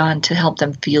and beyond to help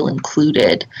them feel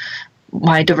included.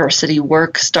 My diversity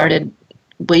work started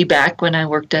way back when I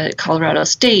worked at Colorado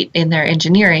State in their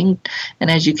engineering,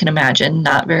 and as you can imagine,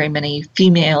 not very many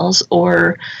females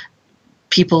or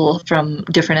people from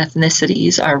different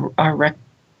ethnicities are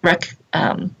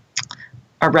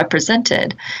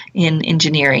represented in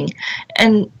engineering,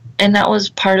 and that was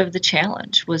part of the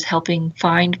challenge, was helping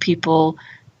find people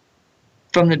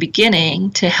from the beginning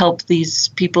to help these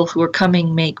people who are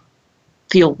coming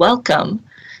feel welcome,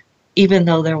 even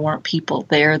though there weren't people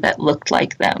there that looked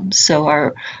like them. So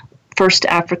our first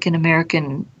African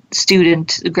American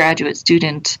student, graduate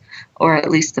student, or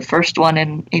at least the first one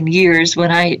in years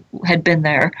when I had been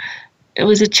there, it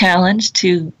was a challenge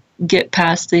to get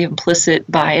past the implicit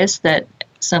bias that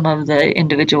some of the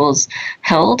individuals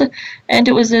held, and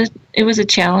it was a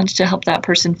challenge to help that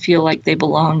person feel like they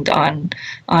belonged on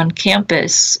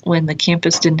campus when the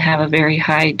campus didn't have a very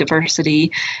high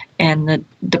diversity and the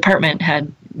department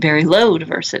had very low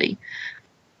diversity.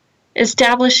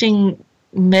 Establishing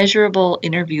measurable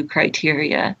interview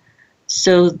criteria.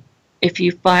 So if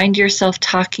you find yourself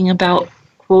talking about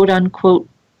quote unquote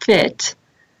fit,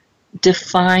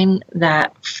 define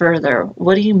that further.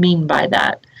 What do you mean by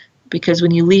that? Because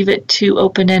when you leave it too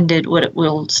open-ended, what it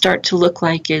will start to look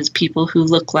like is people who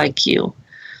look like you.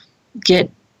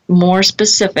 Get more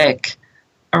specific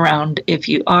around if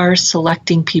you are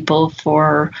selecting people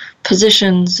for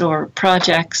positions or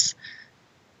projects.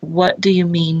 What do you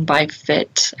mean by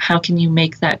fit? How can you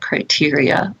make that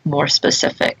criteria more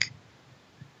specific?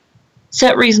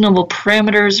 Set reasonable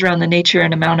parameters around the nature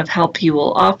and amount of help you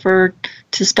will offer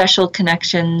to special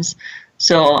connections.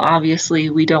 So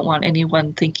obviously we don't want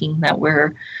anyone thinking that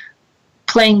we're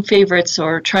playing favorites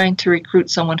or trying to recruit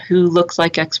someone who looks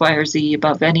like X, Y, or Z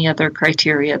above any other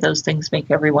criteria. Those things make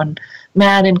everyone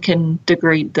mad and can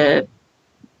degrade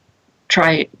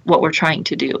what we're trying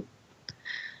to do.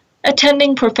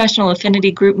 Attending professional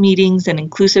affinity group meetings and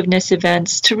inclusiveness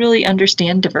events to really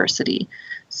understand diversity.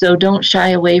 So don't shy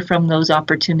away from those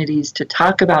opportunities to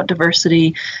talk about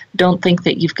diversity. Don't think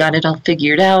that you've got it all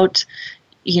figured out.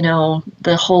 You know,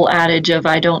 the whole adage of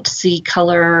I don't see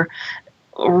color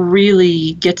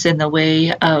really gets in the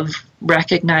way of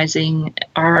recognizing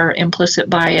our implicit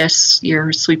bias.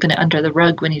 You're sweeping it under the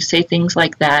rug when you say things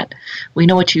like that. We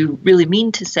know what you really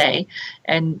mean to say,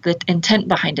 and the intent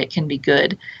behind it can be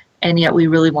good. And yet we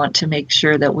really want to make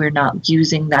sure that we're not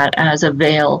using that as a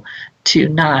veil to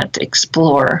not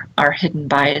explore our hidden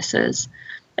biases.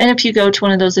 And if you go to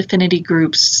one of those affinity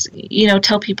groups, you know,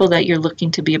 tell people that you're looking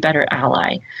to be a better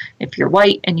ally. If you're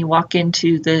white and you walk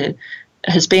into the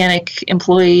Hispanic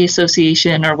Employee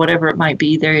Association or whatever it might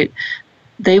be,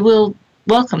 they will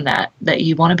welcome that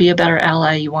you want to be a better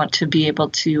ally, you want to be able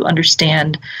to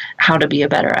understand how to be a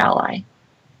better ally.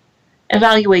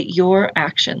 Evaluate your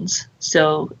actions.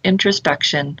 So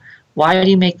introspection. Why do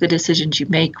you make the decisions you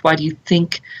make? Why do you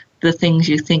think the things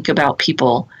you think about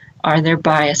people? Are there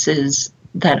biases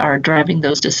that are driving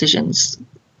those decisions?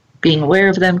 Being aware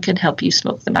of them can help you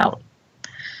smoke them out.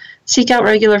 Seek out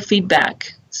regular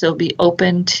feedback. So be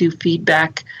open to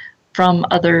feedback from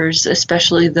others,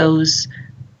 especially those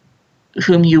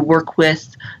whom you work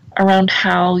with, around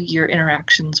how your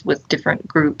interactions with different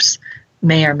groups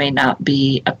may or may not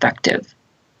be effective.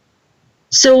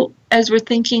 So as we're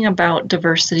thinking about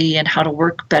diversity and how to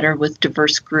work better with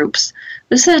diverse groups,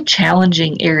 this is a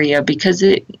challenging area because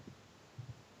it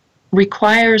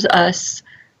requires us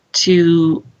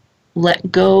to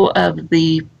let go of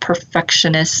the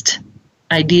perfectionist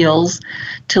ideals,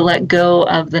 to let go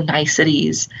of the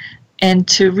niceties, and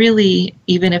to really,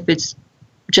 even if it's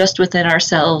just within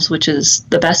ourselves, which is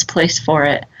the best place for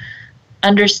it,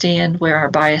 understand where our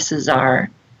biases are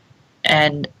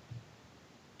and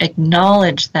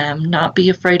acknowledge them, not be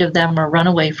afraid of them or run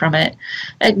away from it.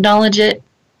 Acknowledge it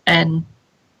and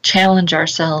challenge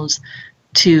ourselves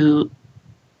to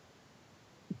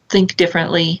think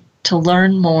differently, to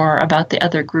learn more about the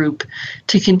other group,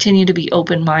 to continue to be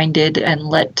open-minded and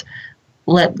let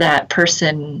that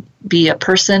person be a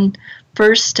person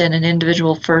first and an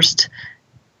individual first,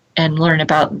 and learn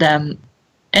about them.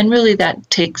 And really that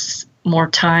takes more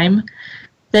time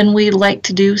than we like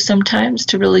to do sometimes,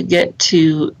 to really get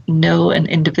to know an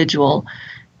individual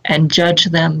and judge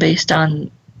them based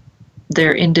on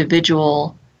their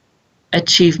individual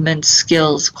achievements,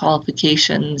 skills,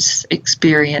 qualifications,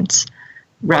 experience,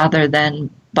 rather than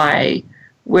by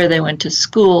where they went to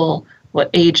school, what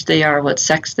age they are, what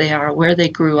sex they are, where they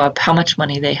grew up, how much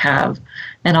money they have,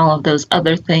 and all of those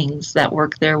other things that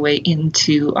work their way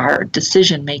into our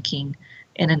decision making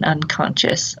in an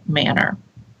unconscious manner.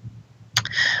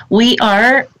 We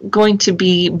are going to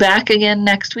be back again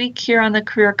next week here on the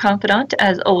Career Confidant,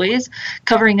 as always,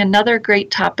 covering another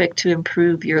great topic to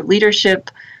improve your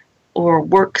leadership or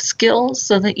work skills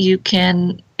so that you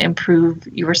can improve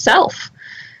yourself.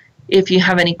 If you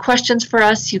have any questions for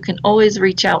us, you can always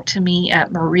reach out to me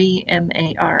at Marie,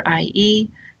 M-A-R-I-E,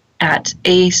 at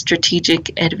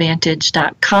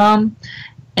astrategicadvantage.com.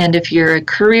 And if you're a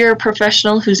career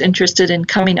professional who's interested in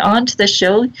coming on to the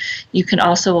show, you can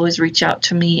also always reach out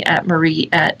to me at Marie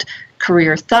at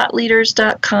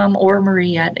careerthoughtleaders.com or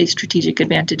Marie at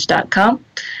astrategicadvantage.com.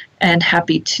 And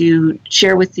happy to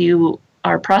share with you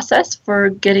our process for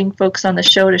getting folks on the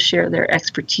show to share their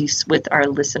expertise with our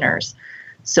listeners.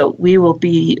 So we will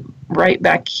be right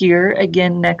back here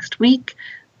again next week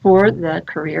for the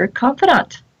Career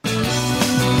Confidant.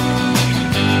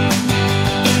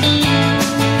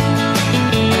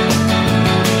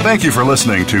 Thank you for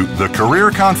listening to The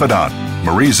Career Confidant.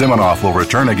 Marie Zimenoff will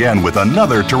return again with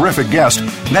another terrific guest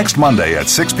next Monday at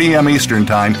 6 p.m. Eastern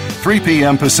Time, 3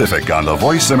 p.m. Pacific on the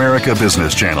Voice America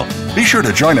Business Channel. Be sure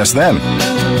to join us then.